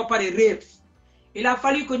micro ba pare réer il a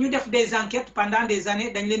fallu que ñu def des enquêtes pendant des années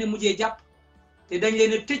dañ leen a mujjee jàpp te dañ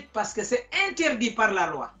leen a tëj parce que c'est interdit par la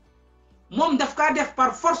loi moom daf kaa def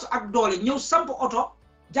par force ak doole ñëw samp oto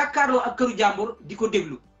jàkkaarloo ak këru jàmbur di ko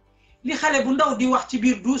déglu li xale bu ndaw di wax ci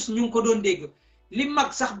biir douche ñu ngi ko doon dégg li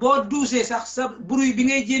mag sax boo duusee sax sa bruit bi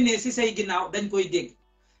ngay génnee si say ginnaaw dañ koy dégg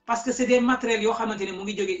parce que c'est des matériels yoo xamante ne mu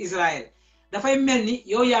ngi jógee Israël dafay mel ni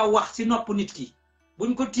yow yaa wax si nopp nit ki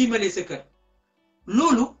buñ ko tiimalee sa kër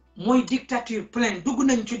loolu mooy dictature pleine dugg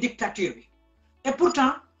nañ ci dictature bi et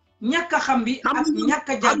pourtant ñàkk a xam bi ak ñàkk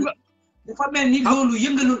a jàng dafa mel ni loolu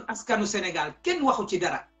yëngalul askanu Sénégal kenn waxu ci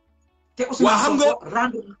dara te Ousmane Sonko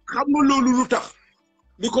rendre xam nga loolu lu tax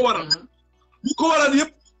li ko waral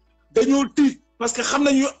yëpp dañoo tiit parce que xam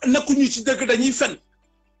nañu nekkuñu ci dëgg dañuy fen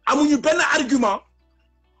amuñu benn argument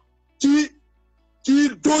ci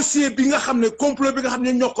dossier bi nga xam ne complot bi nga xam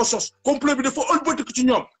ne ñoo ko sos complot bi dafa ëlbatiku ci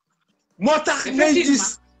ñoom moo tax ngay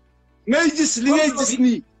gis li ngay gis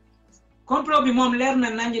nii complot bi moom leer na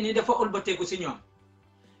nañ ni dafa ëlbatiku ci ñoom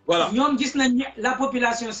voilà ñoom gis nañ la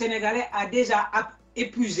population sénégalaise a déjà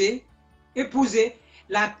épousé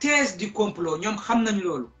la thèse du complot ñoom xam nañ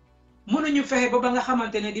loolu mënuñu fexe ba nga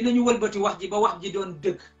xamante ne dinañu wëlbati wax ji ba wax ji doon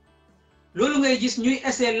dëgg loolu ngay gis ñuy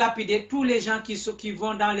essayer lapider tous les gens qui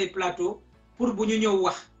vont dans les plateaux pour bu ñu ñëw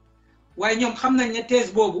wax waaye ñoom xam nañ ne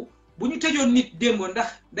thèse boobu bu ñu tëjoon nit démb ndax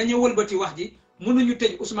dañu wëlbati wax ji mënuñu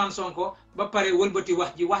tëj Ousmane Sonko ba pare wëlbati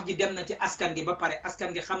wax ji dem na ci askan gi ba pare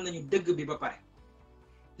askan gi xam nañu dëgg bi ba pare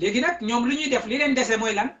léegi nag ñoom lu ñuy def li leen dese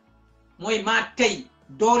mooy lan mooy maa tey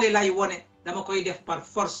doole lay wone dama koy def par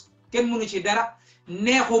force kenn mënu ci dara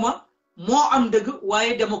neexuma moo am dëgg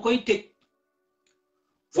waaye dama koy tëj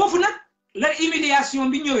foofu nag la humiliation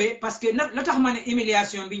bi ñëwee parce que nag la tax ma ne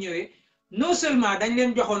humiliation bi ñëwee non seulement dañ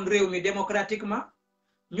leen joxoon réew mi démocratiquement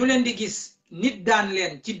ñu leen di gis nit daan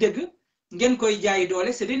leen ci dëgg ngeen koy jaay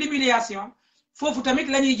doole c'est de l'humiliation foofu tamit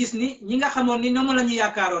la ñuy gis ni ñi nga xamoon ni noonu la ñu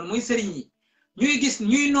yaakaaroon muy sëriñ yi ñuy gis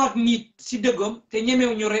ñuy noot nit ci dëggoom te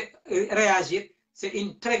ñemew ñu réagir c'est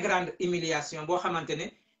une très grande humiliation boo xamante ne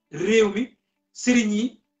réew mi sëriñ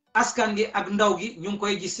yi askan gi ak ndaw gi ñu ngi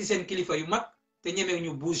koy gis ci seen kilifa yu mag te ñemew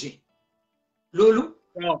ñu bouger loolu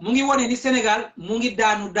mu ngi wone ni Sénégal mu ngi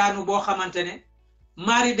daanu boo xamante ne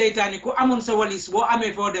maari daytaani ku amoon sa walis boo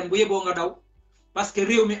amee foo dem bu yeboo nga daw parce que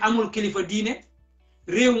réew mi amul kilifa diine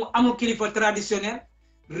réew mi amul kilifa traditionnel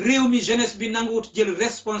réew mi jeunesse bi nanguwut jël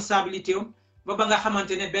responsabilité am ba nga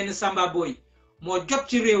xamante ne benn samba boy moo jot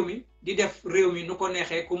ci réew mi di def réew mi nu ko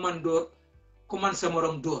neexee ku man dóor ku man sa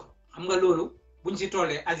morom dóor xam nga loolu buñ si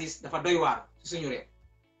tollee Aziz dafa doy waar ci suñu réew.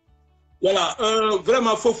 Voilà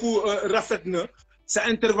vraiment foofu rafet na sa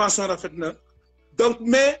intervention rafet na donc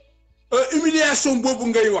mais humiliation boobu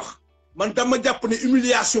ngay wax man dama jàpp ne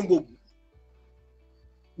humiliation boobu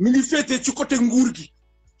mi ngi féetee ci côté nguur gi.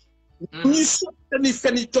 ñuy sottani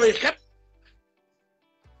fen yi tooy xet.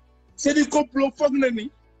 c'est du complot foog na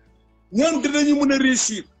ni ñoom dinañu mën a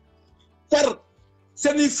réussir par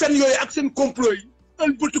seeni fen yooyu ak seen complot yi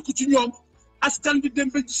ëlbatiku ci ñoom askan bi dem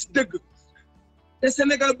ba ci dëgg te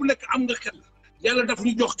Sénégal bu nekk am nga xel yàlla daf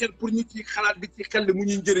ñu jox xel pour ñu ci xalaat di ci xel mu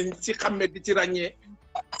ñuy njëriñ ci xàmmee di ci ràññee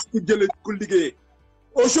ku jële ku liggéeyee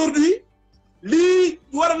aujourd'hui lii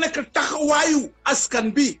war a nekk taxawaayu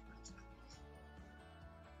askan bi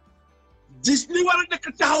gis li war a nekk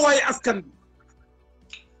taxawaayu askan bi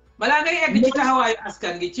balaa ngay egg ci taxawaayu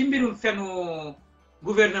askan gi ci mbirum fenu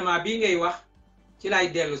gouvernement bi ngay wax ci lay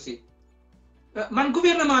dellu si man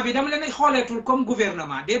gouvernement bi dama leen xooleetul comme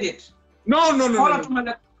gouvernement déedéet. non non non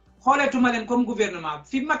xooleetuma leen comme gouvernement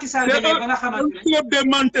fi Macky Sall demee ba nga xamante ne club des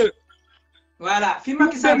menteurs. voilà fi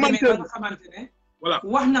Macky Sall demee ba nga xamante ne. voilà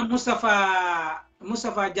wax na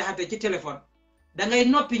Moustapha Diakhaté ci téléphone. da ngay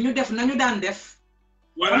noppi ñu def nañu daan def.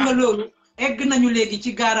 voilà xam nga loolu egg nañu léegi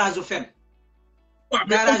ci garage u fen.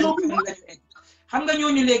 garage u fen lañu egg xam nga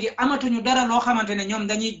ñooñu léegi amatuñu dara loo xamante ne ñoom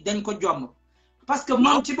dañ ko jomm. parce que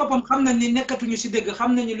moom ci boppam xam nañ ni nekkatuñu si dëgg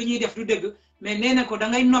xam nañu lu ñuy def du dëgg mais nee na ko da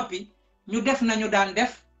ngay noppi ñu def nañu daan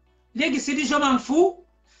def léegi c'est du je m'en fous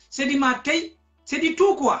c'est du ma tey c'est du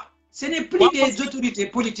tout quoi ce n'est plus des autorités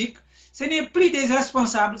politiques ce n'est plus des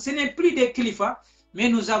responsables ce n'est plus des kilifa mais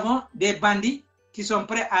nous avons des bandits qui sont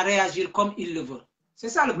prêts à réagir comme ils le veulent c'est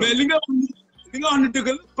ça le problème. mais li nga wax ni dëgg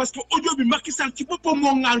la parce que audio bi Macky Sall ci boppam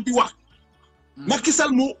moo ngaan di wax Macky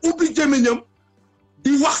Sall moo ubbi gémmiñam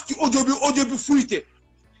di wax ci audio bi fuité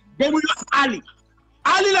ba muy wax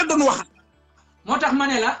Ali la doon waxat moo tax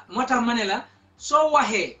ma ne la soo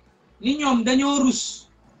waxee ni ñoom dañoo rus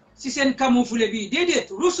ci seen camouflet bi déedéet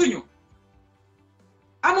rusuñu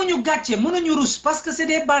amuñu gàcce mënuñu rus parce que c'est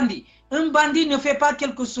des bandits un bandit ne fait pas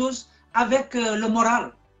quelque chose avec le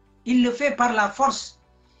moral il le fait par la force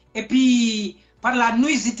et puis par la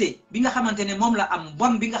nuisité bi nga xamante ne moom la am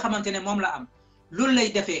bon bi nga xamante ne moom la am loolu lay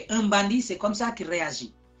defee un bandit c'est comme ça qu'il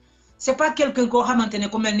réagit c'est pas quelqu'un koo xamante ne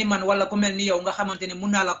ku mel ni man wala ku mel ni yow nga xamante ne mun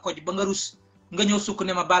naa la koj ba nga rus nga ñëw sukk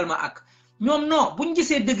ne ma baal ma ak ñoom non buñ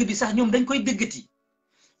gisee dëgg bi sax ñoom dañ koy dëggati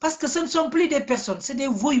parce que ce ne sont plus des personnes c'est des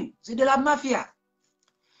voyous c'est de la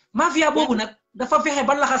mafia boobu nag dafa fexe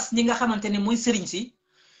ba laxas ñi nga xamante ne mooy sëriñ si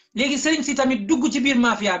léegi sëriñ si tamit dugg ci biir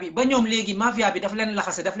mafia bi ba ñoom léegi mafia bi daf leen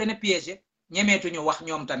laxase daf leen piéger ñemeetuñu wax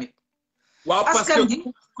ñoom tamit. waaw parce que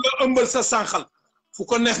ku la ëmbal sa sànqal fu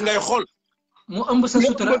ko neex ngay xool. mu ëmb sa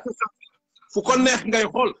sutura fu ko neex ngay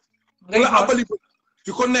xool. ngay xool abali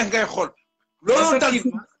fu ko neex ngay xool. loolu tax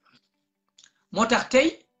moo tax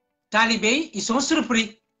tey talibé yi ils sont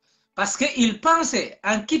surpris parce que ils pensaient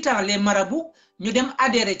en quittant les marabouts ñu dem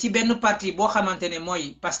adhérer ci benn parti boo xamante ne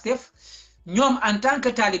mooy Pastef ñoom en tant que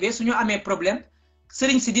talibé suñu amee problème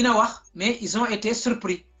sëriñ si dina wax mais ils ont été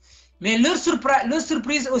surpris mais leur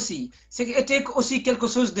surprise aussi c'était aussi quelque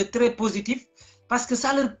chose de très positif parce que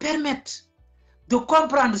ça leur permet de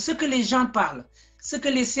comprendre ce que les gens parlent ce que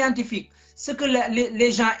les scientifiques ce que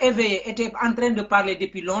les gens éveillés étaient en train de parler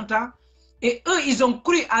depuis longtemps et eux ils ont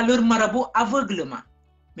cru à leur marabout aveuglement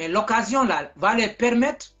mais l'occasion là va leur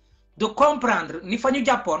permettre de comprendre ni fa ñu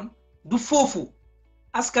jàppoon du foofu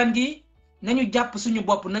askan gi nañu jàpp suñu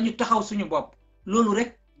bopp nañu taxaw suñu bopp loolu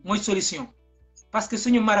rek mooy solution parce que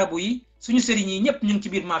suñu marabout yi suñu sëriñ yi ñëpp ñu ngi ci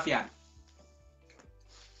biir mafia bi.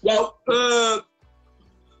 waaw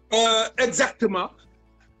exactement.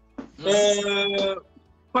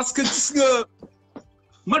 parce que gis nga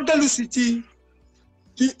ma dellu si ci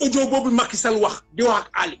ci audio boobu Macky Sall wax di wax ak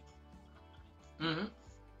Ali.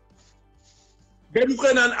 dañu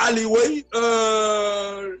koy naan Ali woy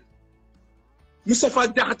Moustapha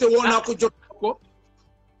Diakhaté woo naa ko jot ko.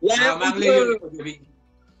 waaye maa ngi lay yónnee audio bi.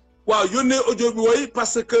 waaw yónnee audio bi woy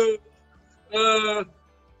parce que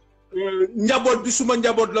njaboot bi suma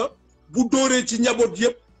njaboot la bu dóoree ci njaboot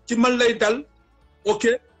yëpp ci man lay dal ok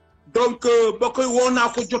donc ba koy woo naa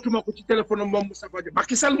ko jotuma ko ci téléphone moom Moustapha Diakhaté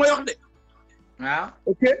Macky Sall mooy wax de. waaw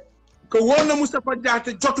ok que woo na Moustapha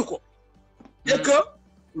Diakhaté jotu ko. et que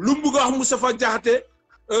lu mu bëgg a wax Moustapha Diakhaté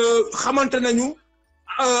xamante nañu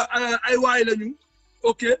ay waay lañu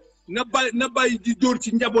ok na bàyyi di dóor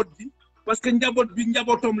ci njaboot bi parce que njaboot bi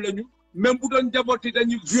njabootam lañu même bu doon njaboot yi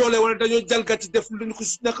dañuy violé wala dañoo jalgati def luñ ko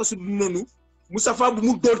naka su noonu Moustapha bu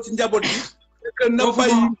mu dóor ci njaboot bi. et que na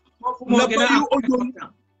bàyyi audio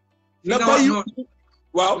na bàyyi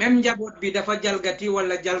waaw même njaboot bi dafa jalgati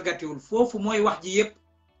wala jalgatiwul foofu mooy wax ji yëpp.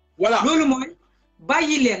 voilà loolu mooy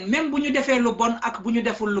bàyyi leen même bu ñu defee lu bon ak bu ñu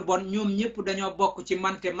deful lu bon ñoom ñëpp dañoo bokk ci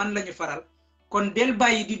man te man la ñu faral kon del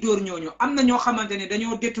bàyyi di dóor ñooñu am na ñoo xamante ne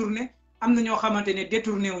dañoo détourné am na ñoo xamante ne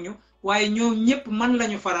détourné wuñu waaye ñoom ñëpp man la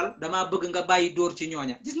ñu faral damaa bëgg nga bàyyi dóor ci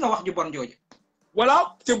ñooña gis nga wax ju bon jooju.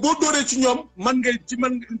 voilà te boo dóoree ci ñoom man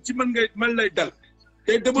lay dal.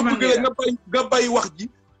 te dama bëgg la nga bàyyi wax ji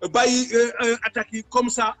bàyyi attaques yi comme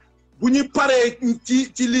ça bu ñu paree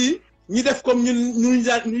ci lii ñi def comme ñu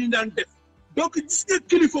daan def. donc gis nga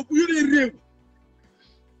kilifa bu yoree réew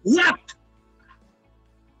waat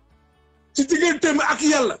ci digganteem ak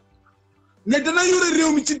yàlla ne dana yore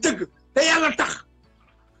réew mi ci dëgg te yàlla tax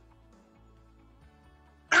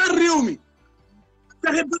aar réew mi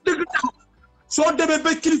fexe ba dëgg taxaw soo demee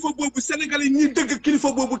ba kilifa boobu sénégalais ñi dëgg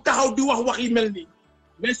kilifa boobu taxaw di wax yi mel nii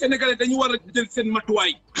mais sénégalais dañu war a jël seen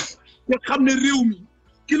matuwaay te xam ne réew mi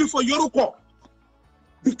kilifa yoru ko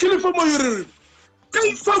du kilifa moo yore réew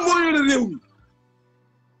kilifa moo yore réew mi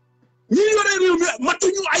ñi yore réew mi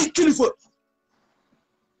matuñu ay kilifa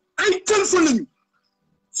lañu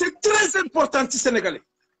c'est très important ci sénégalais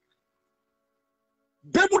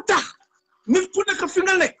ba mu tax nit ku nekk fi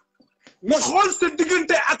nga nekk nga xool sa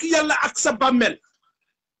diggante ak yàlla ak sa bàmmeel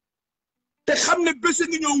te xam ne bés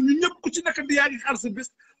ngi ñëw ñu ñëpp ku ci nekk di yaa ngi xaar sa bés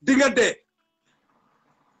di nga dee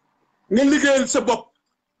nga liggéeyal sa bopp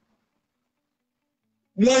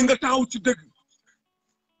mooy nga taxaw ci dëgg.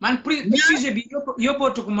 man sujet bi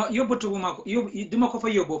yóbbootuguma ko duma ko fa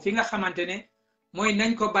yóbboo fi nga xamante ne mooy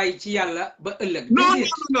nañ ko bàyyi ci yàlla ba ëllëg.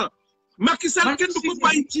 non Macky Sall kenn du ko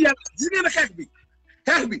bàyyi ci yàlla gis ngeen xeex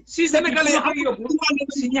bi si sénégalais yi yóbbu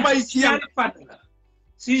si ñaari fànn la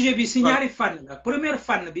sujet bi si ñaari fànn la première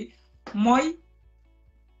fànn bi mooy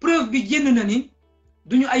preuve bi génn na ni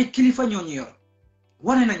duñu ay kilifa ñoo ñu yor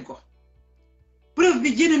wane nañ ko preuve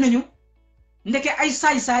bi génn nañu ndeke ay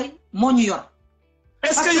saay-saay moo ñu yor.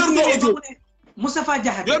 est-ce que yor nga audio Moustapha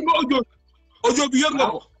Diakhaté yor nga audio bi yor nga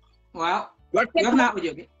ko. waaw yor naa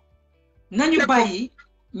audio bi. nañu bàyyi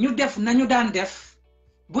ñu def nañu daan def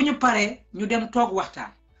bu ñu paree ñu dem toog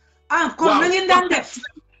waxtaan. kon na ngeen daan def.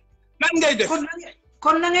 nan ngay def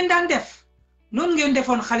kon na ngeen daan def. noonu ngeen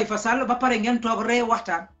defoon Khalifa Sall ba pare ngeen toog ree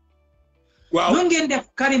waxtaan. waaw noonu ngeen def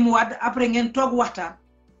Karim Wade après ngeen toog waxtaan.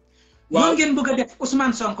 noonu ngeen bëgg a def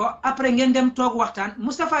Ousmane Sonko après ngeen dem toog waxtaan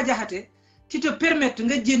Moustapha Diakhaté qui te permettent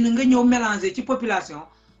nga jënd nga ñëw mélanger ci population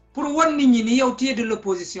pour wan nit ñi ni yow tu es de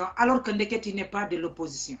l'opposition alors que ndeket tu n'es pas de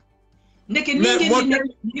l'opposition. ndeket ni ngeen di nekk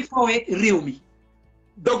di foowee réew mi.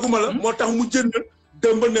 dogguma la moo tax mu jënd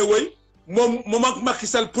dëmb ne woy moom ak Macky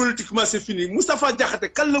Sall politiquement c'est fini Moustapha Diakhaté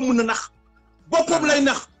kan la mun a nax boppam lay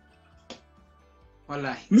nax.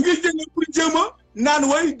 wallahi mu ngi jënd pour jéem a naan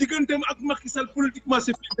woy digganteem ak Macky Sall politiquement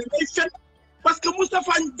c'est fini da ngay fen parce que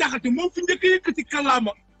Moustapha Diakhaté moom fi njëkk a yëkkati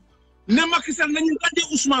kàllaama ne Macky Sall nañu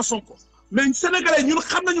ràññee Ousmane Sonko mais sénégalais ñun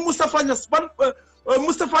xam nañu Moustapha Niass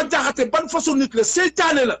Moustapha Diakhaté ban façon nit la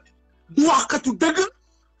seytaane la du waxkatu dëgg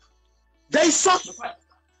day sos.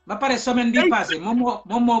 ba pare semaine bi passé moom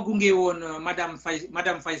moo gunge woon madame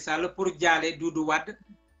Faye Sall pour jaale Doudou Wade.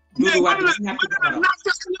 Doudou Wade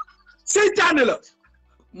seytaane la.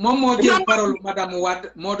 moom moo jël parole madame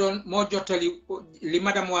Wade moo jottali li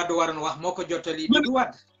madame Wade waroon wax moo ko jottali Doudou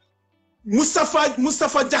Wade.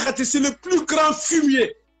 Moustapha Diakhaté c'est le plus grand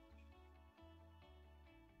fumier.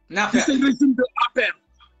 Naafeq de ce régime de APR.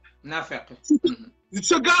 Naafeq.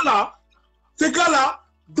 ce gars-là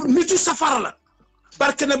nitu safara la.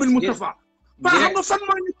 barke Nabil Moustapha. ba xam nga fan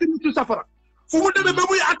mooy nitu safara. fu mu demee ba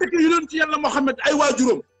muy attaqué yonent ci yàlla Mohamed ay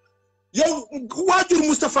waajuram. yow waajur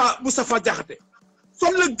Moustapha Diakhaté.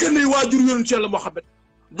 fan la gënee waajur yonent ci yàlla Mohamed.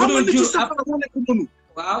 budul jur safara moo nekk noonu.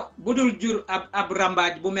 waaw budul jur ab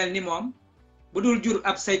rambaaj bu mel ni moom. budul jur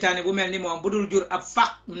ab saytaane bu mel ni moom budul jur ab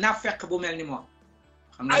nafeq bu mel ni moom.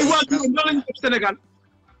 xam nga ay waajuram lan lañ def Sénégal.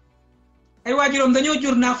 ay waajuram dañoo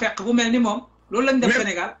jur nafeq bu mel ni moom loolu lañ def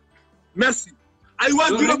Sénégal. merci ay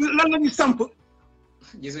waajuram lan lañu samp.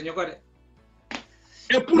 gisuñu ko de.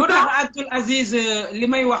 et pourtant moo tax Abdoul Aziz li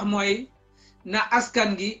may wax mooy na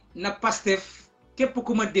askan gi na Pastef képp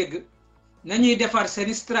ku ma dégg nañuy defar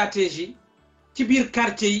seen stratégie ci biir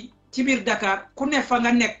quartier yi ci biir Dakar ku ne fa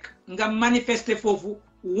nga nekk nga manifester foofu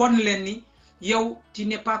won leen ni yow tu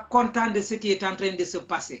n'es pas content de ce qui est en train de se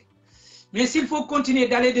passer mais s'il faut continuer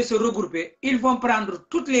d'aller de se regrouper ils vont prendre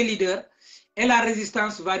tous les leaders et la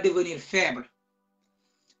résistance va devenir faible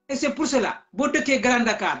et c'est pour cela boo dëkkee Grand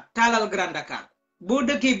Dakar taalal Grand Dakar boo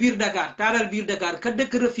dëkkee biir Dakar taalal biir Dakar ka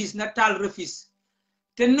dëkk Rufisque na taal Rufisque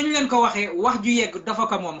te nuñ leen ko waxee wax ju yegg dafa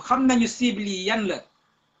ko moom xam nañu cible yi yan la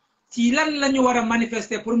ci lan la ñu war a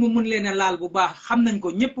manifester pour mu mun leen a laal bu baax xam nañ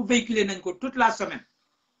ko ñëpp véhiculer nañ ko toute la semaine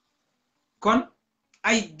kon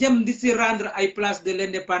ay jëm di si rendre ay place de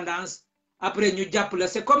l'indépendance après ñu jàpp la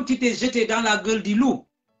c'est comme tu t'es jeté dans la gueule du loup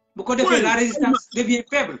bu ko defee la résistance devient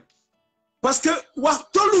faible. parce que wax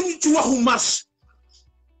tolluñu ci waxu marche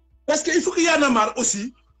parce que il faut que Y'en a marre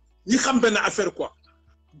aussi ñi xam benn affaire quoi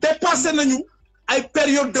dépassé nañu ay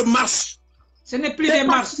période de marche. ce n'est plus des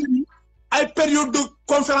marches. ay période de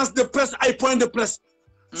conférence de presse ay point de presse.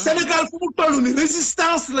 Sénégal fu mu toll ni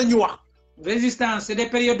résistance la ñu wax. résistance c'est des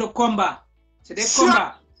périodes de combat. c'est des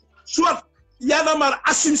combats. soit Y'en a marre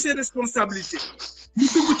assume ses responsabilités ñu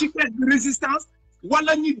dugg ci xeex de résistance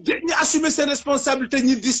wala ñu assumer ses responsabilités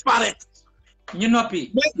ñu disparaître. ñu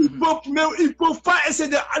noppi. mais il faut pas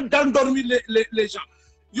essayer d'endormir les gens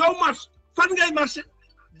yow marche fan ngay marcher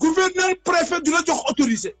gouverneur préfet du la jox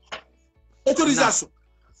autorisation.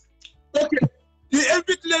 ok tu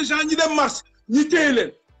invites les gens ñi dem marche ñi téye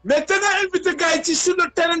leen mais te nga invité gars yi ci sur le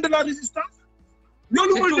terrain de la résistance.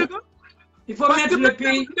 loolu mooy dëgg. il faut mettre le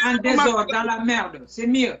pays en désordre dans la merde c'est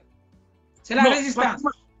mieux. c'est la résistance.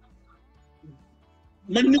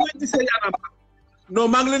 man ni may gisee Y'en a marre non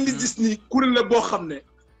maa ngi leen di gis ni kuréel la boo xam ne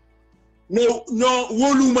ñoo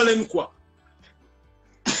wóoluwuma leen quoi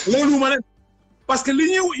wóoluwuma leen parce que li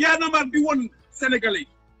ñuy Y'en a marre di woon Sénégalais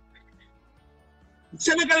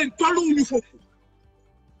yi tolluwuñu foofu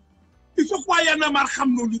il faut que Y'en a marre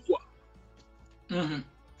xam loolu quoi.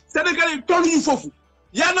 Sénégalais yi tolluñu foofu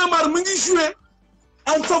Y'en a marre mu ngi jouer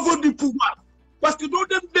en faveur du pouvoir parce que doo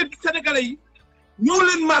dem dégg Sénégalais yi ñoo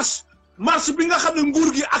leen marche bi nga xam ne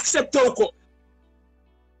nguur gi accepté wu ko.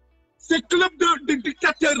 ces clubs de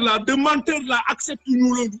dictateurs là de menteurs là acceptent ñu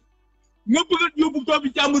loolu nga bëgg a yóbbu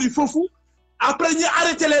doomi jàmbur yi foofu après ñu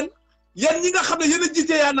arrêté leen yéen ñi nga xam ne yéen a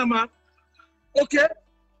jiite Y'en a marre ok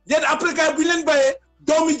yéen après gars bu ñu leen bàyyee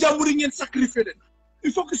doomi jàmbur yi ngeen sacrifié leen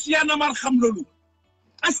il faut que si Y'en a marre xam loolu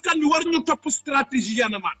askan wi war ñu topp stratégie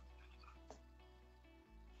Y'en a marre.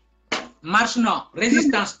 marche non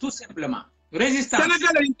résistance tout simplement. résistance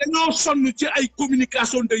Sénégalais yi dañoo sonn ci ay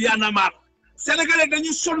communication de Y'en a marre. Sénégalais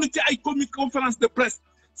dañuy sonn ci ay conférence de presse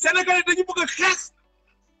Sénégalais dañu bëgg a xeex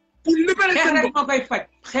pour libérer seen bopp.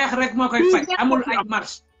 xeex rek moo koy faj amul ay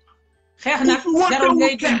marche. xeex nag jarul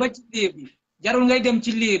ngay dem ba ci lieu bi jarul ngay dem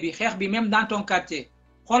ci lieu bi xeex bi même dans ton quartier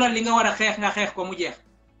xoolal li nga war a xeex nga xeex ko mu jeex.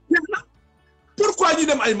 pourquoi ñu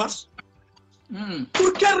dem ay marche.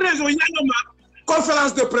 pour quelle raison Y'en a marre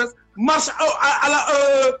conférence de presse marche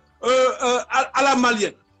à la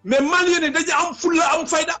malienne mais malienne yi dañu am fulla am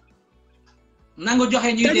fayda. nangu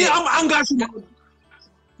joxe ñuy dee dañuy am engagement.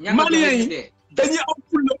 Maliens yi dañuy am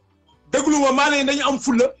fulla déglu ma Maliens yi dañuy am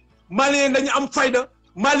fulla Maliens yi dañuy am fayda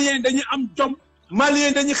Maliens yi dañuy am jom Maliens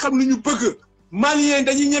yi dañuy xam lu ñu bëgg Maliens yi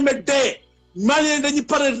dañuy ñeme dee Maliens yi dañuy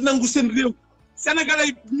pare nangu seen réew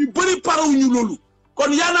Sénégalais ñu bëri parawuñu loolu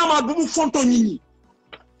kon Y'en a marre bu mu fontoo nit ñi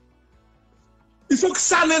il faut que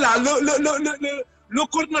Sané là le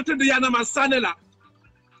coordinateur de Y'en a marre Sané là.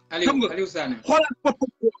 Aliou Sané xoolal boppam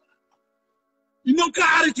ils n'ont qu'à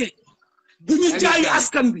arrêter du ñu jaayi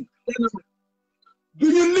askan bi du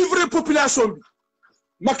ñu livrer population bi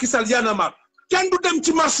Macky Sall Y'en a marre kenn du dem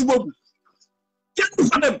ci marche boobu kenn du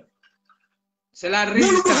fa dem. c'est la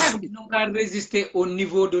résistance qui n'ont qu'à résister au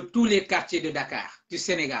niveau de tous les quartiers de Dakar du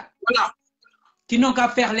Sénégal. Voilà. Qui n'ont qu'à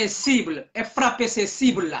faire les cibles et frapper ces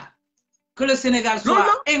cibles là que le Sénégal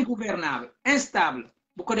soit ingouvernable instable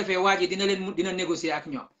bu ko defee waa ji dina négocier ak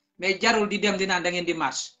ñoom mais jarul di dem di naan da ngeen di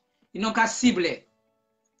marche. Ils n'ont qu'à cibler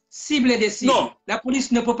des cibles. Non. La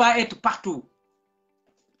police ne peut pas être partout.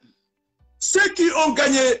 Ceux qui ont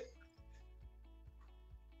gagné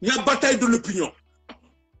la bataille de l'opinion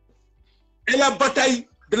et la bataille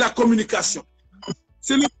de la communication,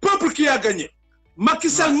 c'est le peuple qui a gagné. Macky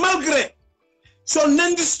Sall, malgré son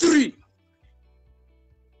industrie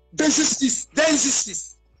de justice,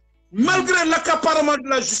 d'injustice, malgré l'accaparement de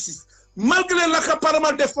la justice, malgré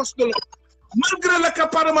l'accaparement des forces de l'ordre, malgré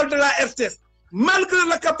l'accaparement de la RTS, malgré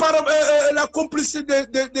la complicité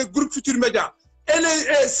des groupes Futurs Médias et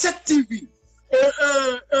les 7 TV,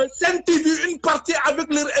 Sen TV, une partie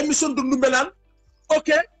avec leur émission de Noumélan,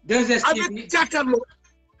 ok, avec Diakarlo,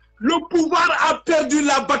 le pouvoir a perdu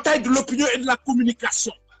la bataille de l'opinion et de la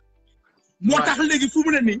communication. Moi,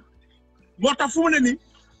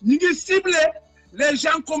 nous ciblé les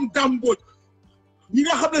gens comme Dambodj.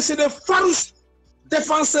 C'est des farouches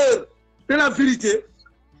défenseurs de la vérité.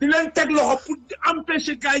 Ils l'intègrent pour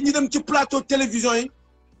empêcher les gens de plateau de télévision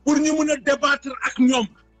pour nous débattre avec nous.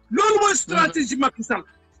 C'est une stratégie Macky Sall.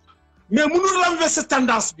 Mais nous devons renverser cette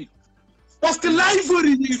tendance. Parce que là, il faut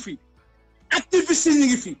rien. Activistes,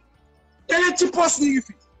 il faut. Télétypos, il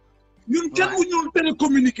faut. Nous devons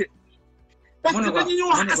télécommuniquer. Parce que nous devons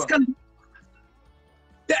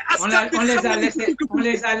on les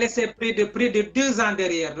a laissés près de 2 ans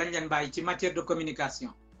derrière en matière de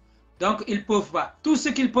communication. Donc, ils ne peuvent pas. Tout ce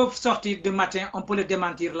qu'ils peuvent sortir de matin, on peut le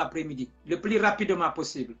démentir l'après-midi, le plus rapidement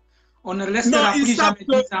possible. On ne laissera plus jamais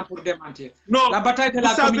 10 ans pour démentir. Non, la bataille de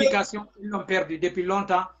la communication, ils l'ont perdue depuis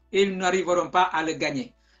longtemps et ils n'arriveront pas à le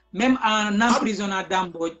gagner. Même en emprisonnant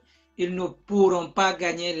Dambodj, ils ne pourront pas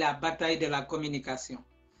gagner la bataille de la communication.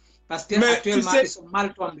 Parce qu'actuellement, ils sont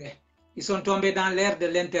mal tombés. Ils sont tombés dans l'ère de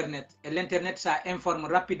l'Internet. Et l'Internet, ça informe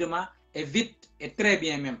rapidement et vite et très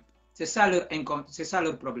bien même. C'est ça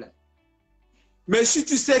leur problème. Mais si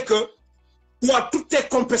tu sais que toi, toutes tes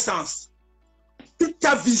compétences, toute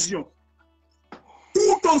ta vision,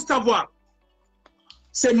 tout ton savoir,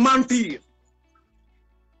 c'est mentir.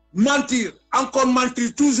 Mentir, encore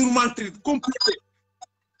mentir, toujours mentir, compléter.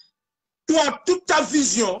 Toi, toute ta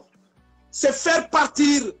vision, c'est faire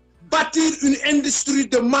bâtir une industrie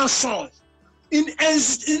de mensonges, une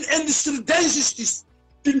industrie d'injustice.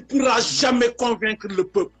 Tu ne pourras jamais convaincre le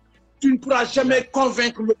peuple. Tu ne pourras jamais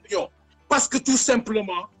convaincre l'opinion. Parce que tout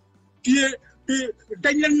simplement, tu es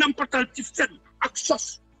Daniel Nampatal qui fait ak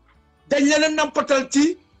sos. Daniel Nampatal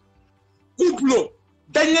qui complot.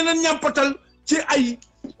 Daniel Nampatal qui aïe.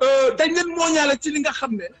 Daniel Monial qui linga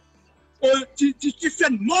xamné ci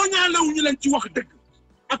fen moñala wuñu len ci wax deug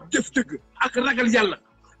ak def deug ak ragal yalla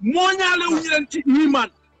moñala wuñu len ci iman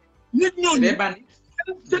nit ñooñu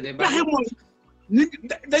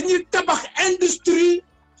dañuy tabax industrie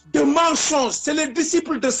de mensonges. C'est les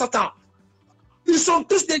disciples de Satan. Ils sont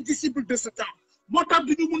tous des disciples de Satan. Moi, je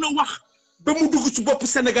suis dit que je suis dit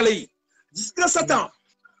Sénégalais. Jusqu'à Satan.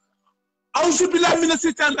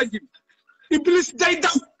 Iblis Daïda.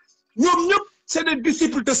 C'est des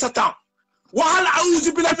disciples de Satan. Wahal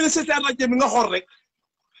Aouzubillah Minassétan Rajim.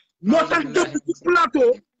 Moi,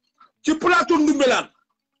 je plateau de Noumélan.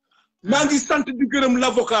 Je suis centre du gërëm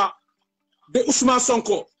l'avocat de O.S.R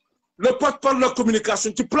Sonko, le porte-parole de la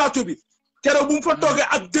communication. Tu plateau bi. Kéro bu mu fa togué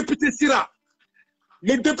ak député Sira,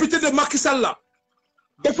 le député de Macky Sall là.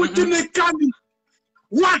 Dafa jëndé kamil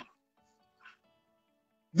wat.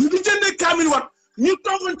 Bu ñu jëndé kamil wat, ñu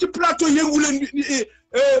togon ci plateau yëngu leen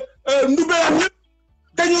Noumélan ñëpp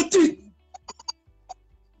dañu tiit.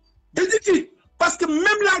 Dañu tiit parce que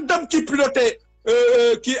même la dame qui pilotait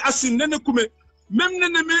qui assure Néné Koumé, même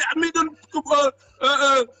Néné mi doon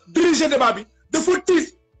diriger débat bi dafa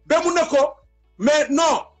tiit ba mu ne ko mais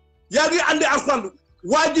non yaa ngi andi alxuraan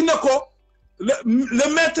waa ji ne ko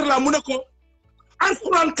le maître là mu ne ko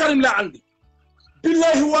alxuraan karim la andi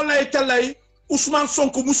billahi wallahi tallahi Ousmane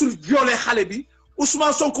Sonko musul violé xale bi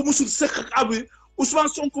Ousmane Sonko musul sëq ak abi Ousmane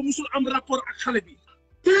Sonko musul am rapport ak xale bi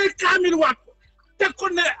te kaamil waat ko teg ko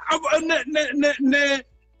ne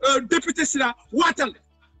député Sira waatal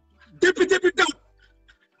député bi daw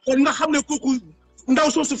kon nga xam ne kooku ndaw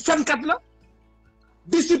soosu fenkat la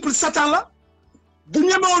disciple Satan la bu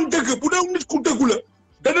ñemewoon dëgg bu doon nit ku dëggu la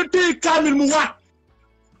dana téye kaamil mu waat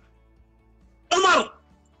Omar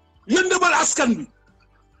yëndemal askan bi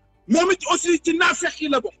moom it aussi ci naafeq yi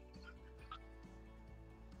la bokk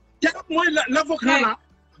keroog mooy l'avocat là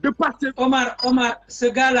de parti Omar, ce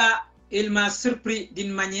gars-là, il m'a surpris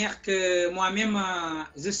d'une manière que moi-même,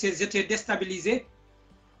 j'étais déstabilisé.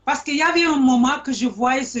 Parce qu'il y avait un moment que je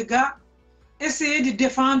voyais ce gars essayer de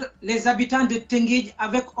défendre les habitants de Tenguej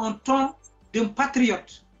avec un ton d'un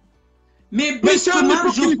patriote. Mais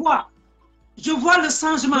brusquement, je vois le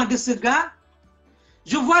changement de ce gars.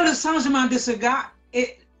 Je vois le changement de ce gars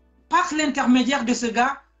et par l'intermédiaire de ce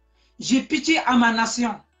gars, j'ai pitié à ma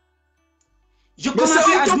nation. Je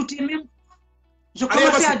commençais à douter même. Je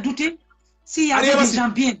commençais à douter s'il y avait des gens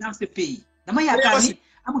bien dans ce pays.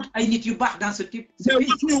 amut ay nit yu baax dans ce type.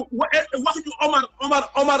 wax ñu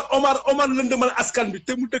Omar lan demal askan bi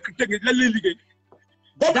te mu dëkk tënk lan lay liggéey.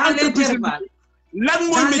 Dans l'intervalle. Lan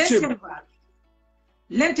mooy métier.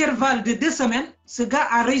 L'intervalle de 2 semaines, ce gars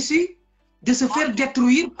a réussi de se faire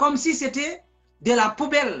détruire comme si c'était de la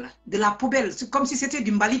poubelle, comme si c'était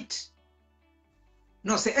du mbalit.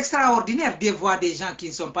 Non, c'est extraordinaire de voir des gens qui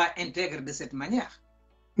ne sont pas intègres de cette manière.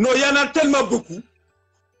 Non, il y en a tellement beaucoup.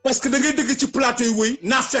 Parce que dans les plateaux, oui,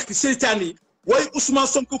 Nafek, Sétani, oui, Ousmane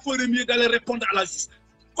Sonko ferait mieux d'aller répondre à la justice.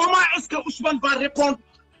 Comment est-ce que Ousmane va répondre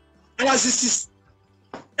à la justice?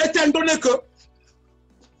 Étant donné que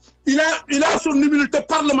il a son immunité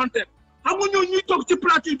parlementaire. Amuñu ñuy tok ci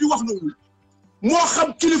plateau di wax lolu. Mo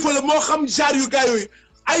xam kilifa la mo xam jaar yu gaay yoy.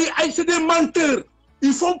 Ay c'est des menteurs.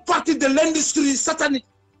 Ils font partie de l'industrie satanique.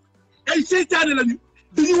 Ay seytaane lañu.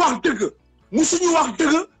 Duñu wax deug. Musuñu wax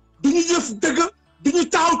deug, duñu jëf deug, duñu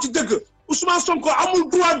taxaw ci deug. Ousmane Sonko amul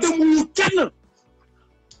droit de mu kenn.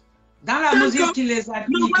 Dans la mesure qu'il les a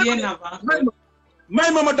dit bien avant.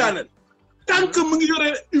 May mama daanel. Tant que mu ngi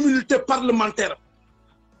yoré immunité parlementaire.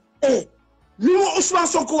 Li ma Ousmane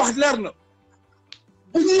Sonko wax leer na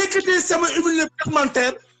bu ñu yëkkatee sama immunité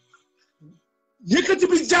parlementaire yëkkati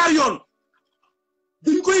bi jaar yoon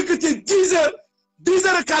duñ ko yëkkatee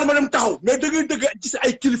 10h15 ma dem taxaw mais da ngay dëgg gis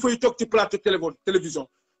ay kilifa yu toog ci plateau télévision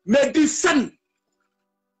mais di fen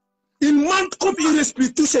ils mentent comme ils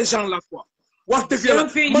respirent tous ces gens là quoi. Wax dëgg yàlla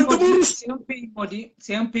man dama rus. C'est un pays maudit.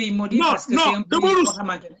 C'est un pays maudit parce que c'est un pays boo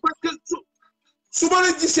xamante ne. Parce que su ma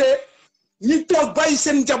la gisee ñi toog bàyyi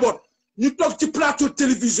seen njaboot ñu toog ci plateau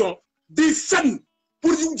télévision di fen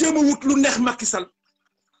pour ñu jéem a wut lu neex Macky Sall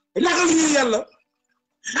ragaluñu yàlla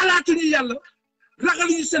xalaatuñu yàlla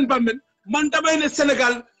ragaluñu seen bàmmeel man damay ne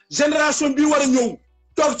Sénégal génération bi war a ñëw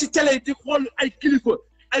toog ci télé di xool ay kilifa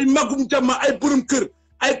ay magum jàmm ay borom kër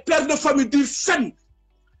ay père de famille di fen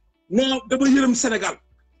non dama yërëm Sénégal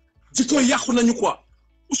jikko yàqu nañu quoi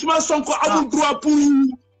Ousmane Sonko amul droit pour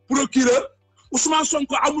procureur Ousmane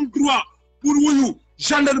Sonko amul droit pour wuyu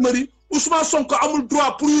gendarmerie Ousmane Sonko amul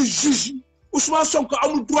droit pour wuyu juge Ousmane Sonko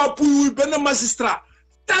amul droit pour wuyu benn magistrat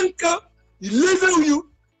tant que levé wuñu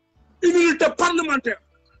immunité parlementaire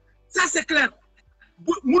ça c'est clair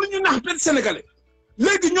mënuñu nax benn sénégalais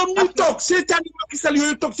léegi ñoom ñuy toog seetaan yi Macky Sall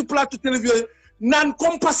yooyu toog ci plateau télévision naan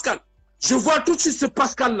comme Pascal je vois tout de suite ce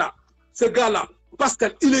Pascal là ce gars là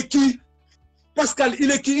Pascal il est qui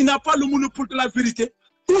il n'a pas le monopole de la vérité.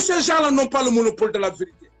 Tous ces gens-là n'ont pas le monopole de la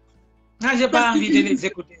vérité. Non, j'ai pas envie de les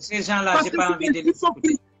écouter. Ces gens-là, j'ai pas envie de les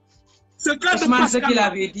écouter. Ousmane, ce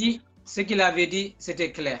qu'il avait dit,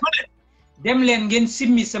 c'était clair. Dem len ngeen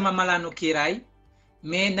simmi sama malanu kiray,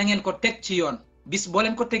 mais na ngeen ko tek ci yoon. Bis bo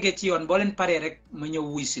len ko tegee ci yoon, bo len paré rek ma ñew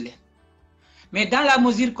wuy ci len. Mais dans la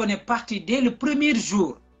mesure qu'on est parti dès le premier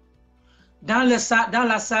jour dans la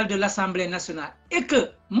salle de l'Assemblée nationale et que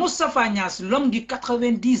Moustapha Niasse, l'homme de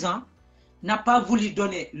 90 ans, n'a pas voulu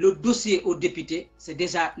donner le dossier aux députés, c'est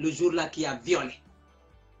déjà le jour-là qui a violé.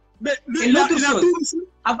 Mais et l'autre chose,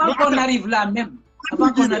 avant qu'on arrive là même,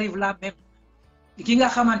 ki nga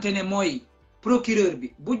xamantene moy procureur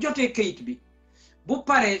bi bu joté kayit bi bu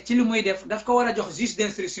paré ci li moy def daf ko wara jox juge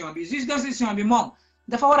d'instruction bi mom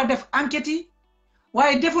dafa wara def enquête yi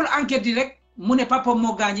waye deful enquête yi rek mu ne papa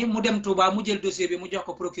mo gagné mu dem Touba mu jël dossier bi mu jox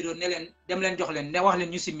ko procureur ne len dem len jox len ne wax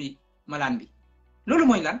len ñu simi malaan bi lolu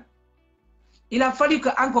moy lan. Il a fallu que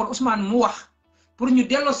encore Ousmane mu wax pour ñu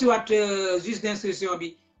dello ci wat juge d'instruction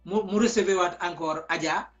bi mu recevoir wat encore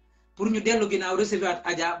Adja pour ñu dello ginaaw recevoir wat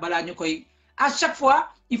Adja bala ñukoy à chaque fois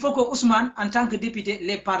il faut que Ousmane en tant que député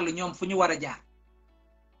les parle ñom fu ñu wara jaar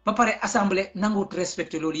ba paré assemblée nangut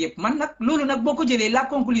respecter lolu yépp man nak lolu nak boko jëlé la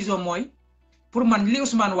conclusion moy pour man li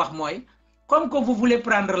Ousmane wax moy comme que vous voulez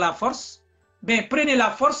prendre la force ben prenez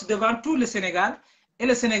la force devant tout le Sénégal et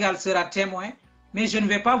le Sénégal sera témoin mais je ne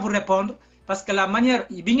vais pas vous répondre parce que la manière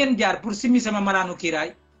bi ngeen jaar pour simi sama malanu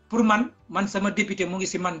kiray pour man sama député mu ngi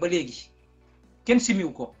ci man ba légui ken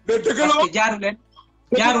simiw ko parce que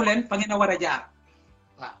jaaru len fa ngeen wara jaar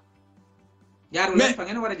waaw jaaru len fa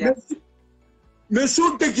ngeen wara jaar mais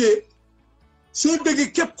soo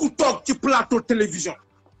déggee képp ku toog ci plateau télévision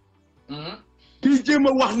di jéem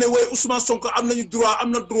a wax ne way Ousmane Sonko am nañu droit am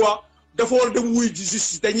na droit dafa war dem wuy ji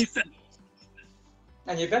justice dañuy fen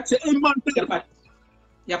c'est un menteur.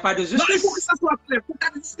 Il n'y a pas de justice. Non, il faut que ça soit clair.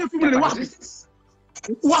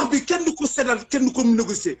 Wax bi kenn du ko sédal kenn du ko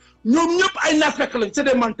négocier ñoom ñëpp ay naafeq lañ c'est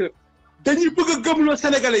des menteurs dañuy bëgg a gëmloo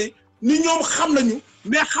Sénégalais yi ni ñoom xam nañu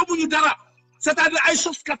mais xamuñu dara c'est-à-dire ay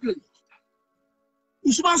soskat lañ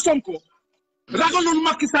Ousmane Sonko ragalul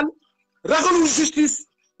Macky Sall ragalul justice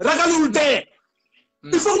ragalul dee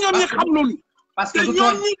il faut que ñoom ñi xam loolu parce que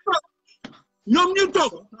ñoom ñi ñoom ñu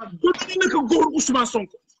toog dootuñu nekk góor Ousmane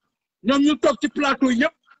Sonko ñoom ñu toog ci plateau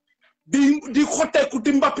yëpp di xotteeku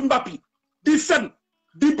di mbappi di fen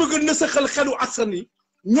di bëgg a nësaxal xelu askan yi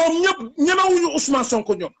ñoom ñëpp ñemewuñu Ousmane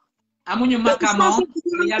Sonko ñoom. amuñu makkaama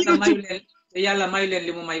te yàlla mayu leen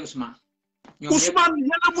li mu may Ousmane. Ousmane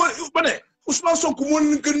yàlla mooy ba ne Ousmane Sonko moo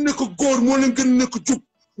leen gën nekk góor moo leen gën nekk jub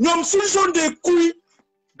ñoom s'ils sont des couilles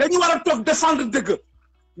dañu war a toog défendre dëgg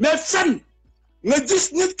mais fen nga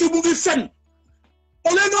gis nit ki mu ngi fen au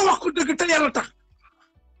lieu nga wax ko dëgg te yàlla tax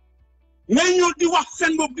ngay ñëw di wax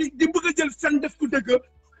fen boobu di bëgg a jël fen def ko dëgg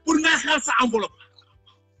pour nga xaal sa enveloppe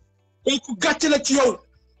kooku gàcce la ci yow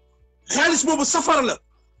xaalis boobu safara la.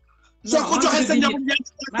 soo ko joxee sa njaboot yaa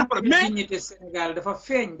ngi safara mais dignité Sénégal dafa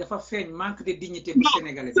feeñ manque de dignité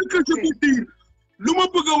sénégalais. ce que je veux dire lu ma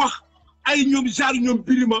bëgg a wax ay ñoom genre ñoom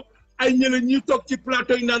Birima ay ñeneen ñuy toog ci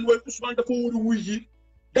plateau yi naan waaye Ousmane dafa war a wuy ji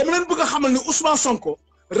dama leen bëgg a xamal ne Ousmane Sonko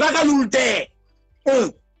ragalul dee.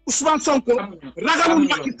 Ousmane Sonko ragalul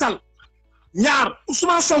Macky Sall. ñaar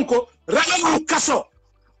Ousmane Sonko ragalul kaso.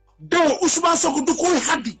 deux Ousmane Sonko du koy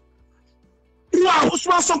xaddi. trois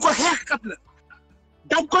Ousmane Sonko xeexkat la.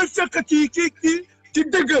 da koy fekk ci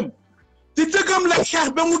dëggam la xeex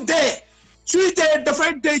ba mu dee. suy dee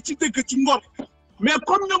dafay dee ci dëgg ci ngor. mais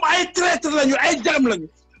comme ñoom ay traître lañu ay jaam lañu.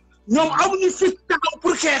 ñoom amuñu fit taxaw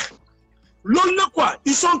pour xeex. loolu la quoi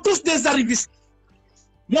ils sont tous des arrivistes.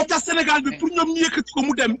 moo tax Sénégal bi pour ñoom ñu yëkkati ko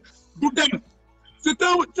mu dem du dem. c'est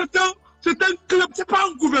un club c'est pas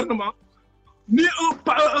un gouvernement ni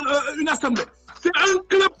une assemblée. c'est un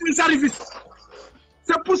club des arrivistes.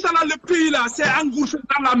 c'est pour cela le pays là c'est engouffré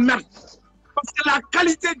dans la merde. parce que la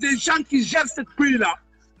qualité des gens qui gèrent ce pays là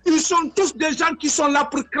ils sont tous des gens qui sont là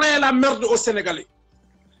pour créer la merde aux Sénégalais.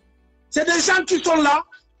 c'est des gens qui sont là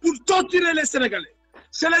pour torturer les Sénégalais.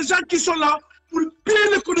 c'est les gens qui sont là pour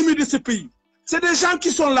piller l'économie de ce pays. c'est des gens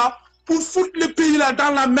qui sont là pour foutre le pays là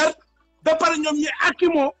dans la merde ba pare ñoom ñi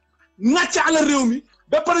akimoo nàcc ala réew mi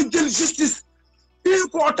ba pare jël justice téye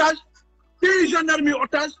ko otage téye gendarmerie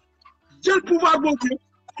otage jël pouvoir boobu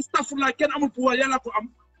astafurlah kenn amul pouvoir yàlla ko am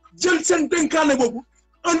jël seen dénkaane boobu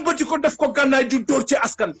un bëti ko def ko gànnaay di dóor ci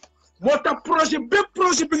askan moo tax bépp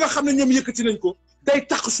projet bi nga xam ne ñoom yëkkati nañ ko day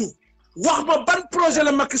tax suuf wax ba ban projet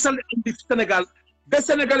la Macky Sall indi Sénégal ba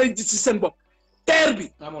Sénégalais ji ci seen bopp terre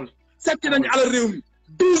bi setti nañu ala réew mi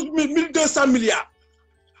 1200 milliards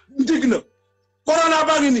ndig na corona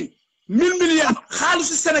baa ngi nii 1000 milliards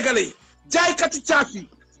xaalisu Sénégalais yi jaaykatu caaf yi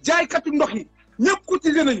jaaykatu ndox yi ñëpp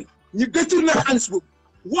cotisé nañu ñu détourné xaalis boobu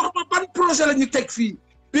wax ba ban projet la ñu teg fii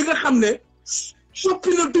bi nga xam ne soppi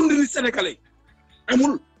na dund ni Sénégalais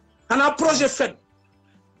amul xanaa projet fen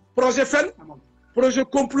projet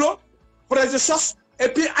complot projet sos et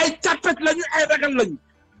puis ay tapet lañu ay ragal lañu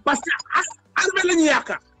parce que armée lañu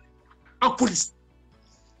yaakaar ak police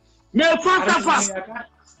mais face à face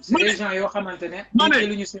c'est des gens yoo xamante ne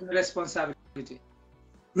jëluñu seen responsabilité.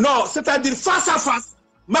 non c'est-à-dire face à face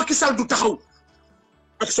Macky Sall du taxaw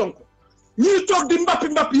ak Sonko ñuy toog di mbappi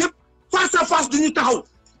yëpp face à face duñu taxaw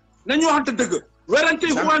nañu waxante dëgg werante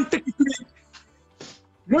xuwaan tekki ci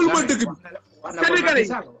loolu mooy dëgg bi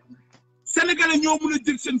Sénégalais ñoo mën a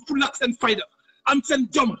jël seen fulla ak seen fayda am seen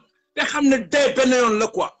jom te xam ne dee benn yoon la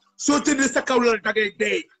quoi soo tëddee sa kaw la da ngay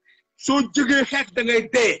dee soo jógee xeex da ngay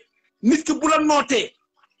dee nit ki bu la nootee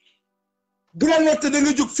da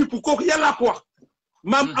nga jóg fipp kooku yàllaa ko wax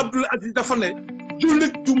maam Abdoul Aziz dafa ne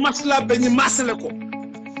jullit du masla ba ñu maasale ko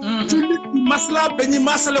jullit du masla ba ñu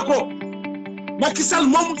maasale ko Macky Sall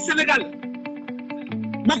moomul Sénégal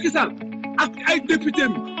Macky Sall ak ay député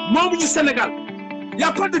mi moomuñu Sénégal y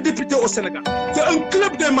a pas de député au Sénégal c'est un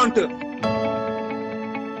club des menteurs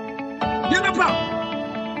y en a pas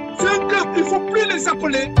c'est un club il faut plus les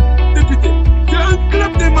appeler députés c'est un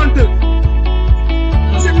club des menteurs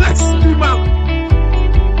c'est l'axe du mal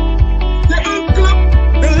c'est un club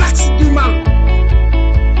de l'axe du mal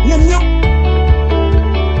ñoom ñëpp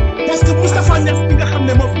parce que Moustapha Niass bi nga xam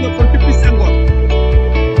ne moo fi nekkoon depuis Senghor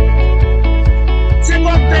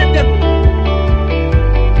day dem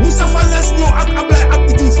Moustapha Niass ñëw ak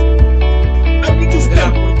Abdou Diouf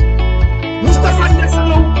dem Moustapha Niass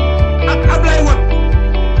ñëw ak Ablaye Wade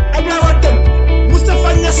dem Moustapha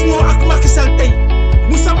Niass ñëw ak Macky Sall tey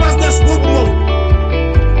Moustapha Niass boobu moom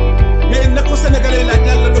mais na ko Sénégalais laaj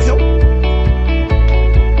lan la lu xew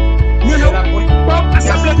ñu xew toog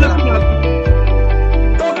assemblée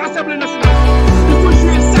nationale il faut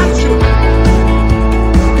jouer sale jeu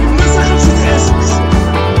di nasaxal suñu institution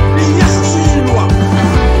di yàq suñuy loi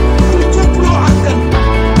di complot askan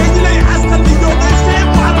te ñi lay askan di ñoo day fee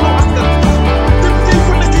ko alalu askan député yi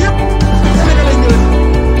fa nekk yëpp Sénégalais ñu leen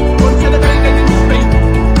kon Sénégalais dañ leen fay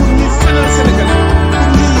pour ñuy fenal Sénégalais pour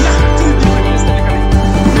ñuy yàq crédibilité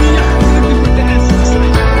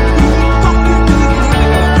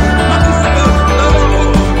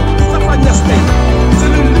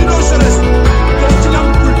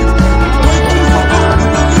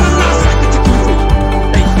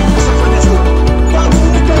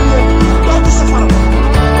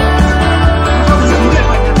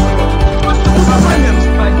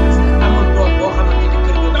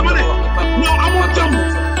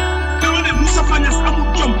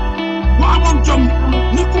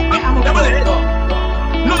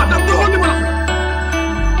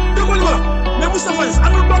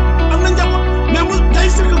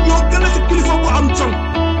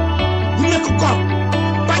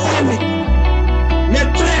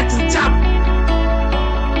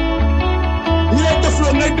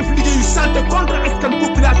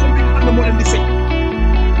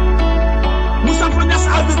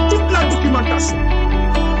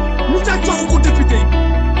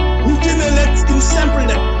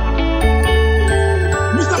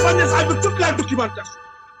loi de toute la documentation.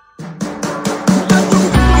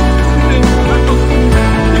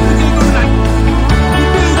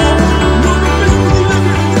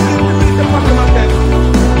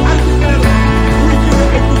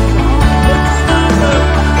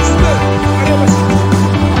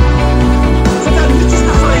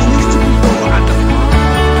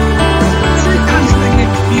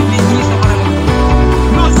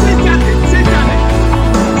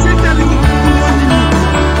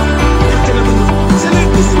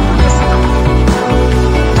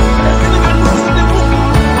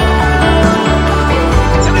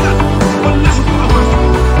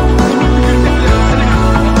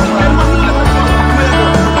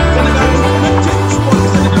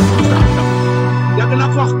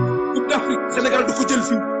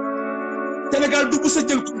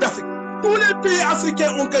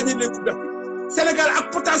 Sénégal a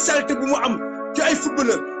potentialité bu mu am ci ay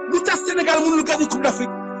footballeur lu tax Sénégal mënul gagner coupe d'Afrique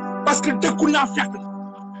parce que dëkku naa fekk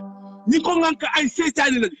ñi ko ngànk ay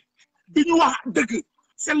seytaane lañu duñu wax dëgg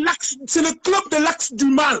c'est le club de l'axe du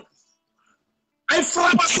mal ay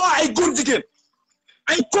franc-maçon ay góor jigéen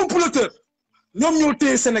ay comploteurs ñoom ñoo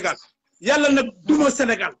téye Sénégal yàlla nag duma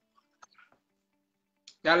Sénégal.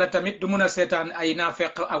 yàlla tamit du mun a seetaan ay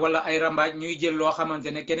naafeq wala ay rambaaj ñuy jël loo xamante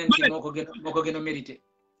ne keneen ki moo ko gën a mérité.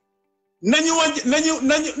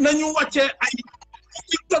 nañu wàccee ay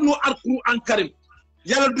ci tonu Alxuraan karim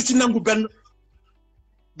yàlla du ci nangu benn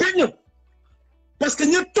parce que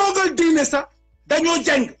ñu toogal diine sax dañoo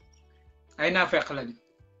jàng ay naafeq lañu.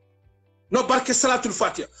 no barke salatul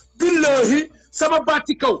fatiha billahi sama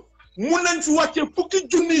baati kaw mun nañ fi wàccee fukki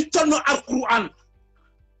junniy tonu Alxuraan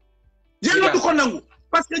yàlla du ko nangu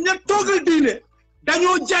parce que ñu toogal diine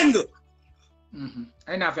dañoo jàng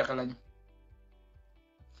ay naafeq lañu.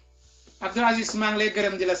 Abdoul Aziz maa ngi lay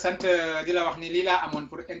gërëm di la sant di la wax ni lii laa amoon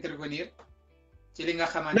pour intervenir ci li nga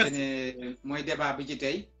xamante ne mooy débat bi ci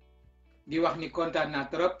tey di wax ni kontaan naa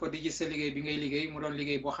trop di gis sa liggéey bi ngay liggéey mu doon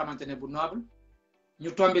liggéey boo xamante ne bu noble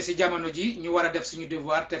ñu tombé si jamono ji ñu war a def suñu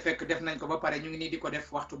devoir te fekk def nañ ko ba pare ñu ngi nii di ko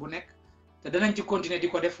def waxtu bu nekk te danañ ci continuer di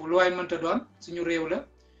ko def lu waay mënta doon suñu réew la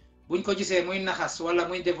buñ ko gisee muy naxas wala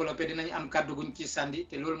muy développé dinañ am kàddu guñ ci sànni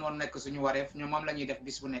te loolu moo nekk suñu wareef ñoom moom la ñuy def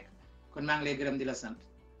bis bu nekk kon maa ngi lay gërëm di la sant.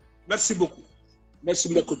 Merci beaucoup.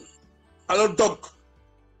 Merci beaucoup. Alors donc,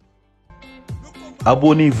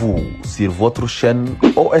 abonnez-vous sur votre chaîne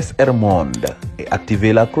O.S.R Monde et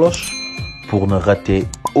activez la cloche pour ne rater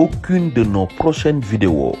aucune de nos prochaines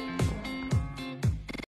vidéos.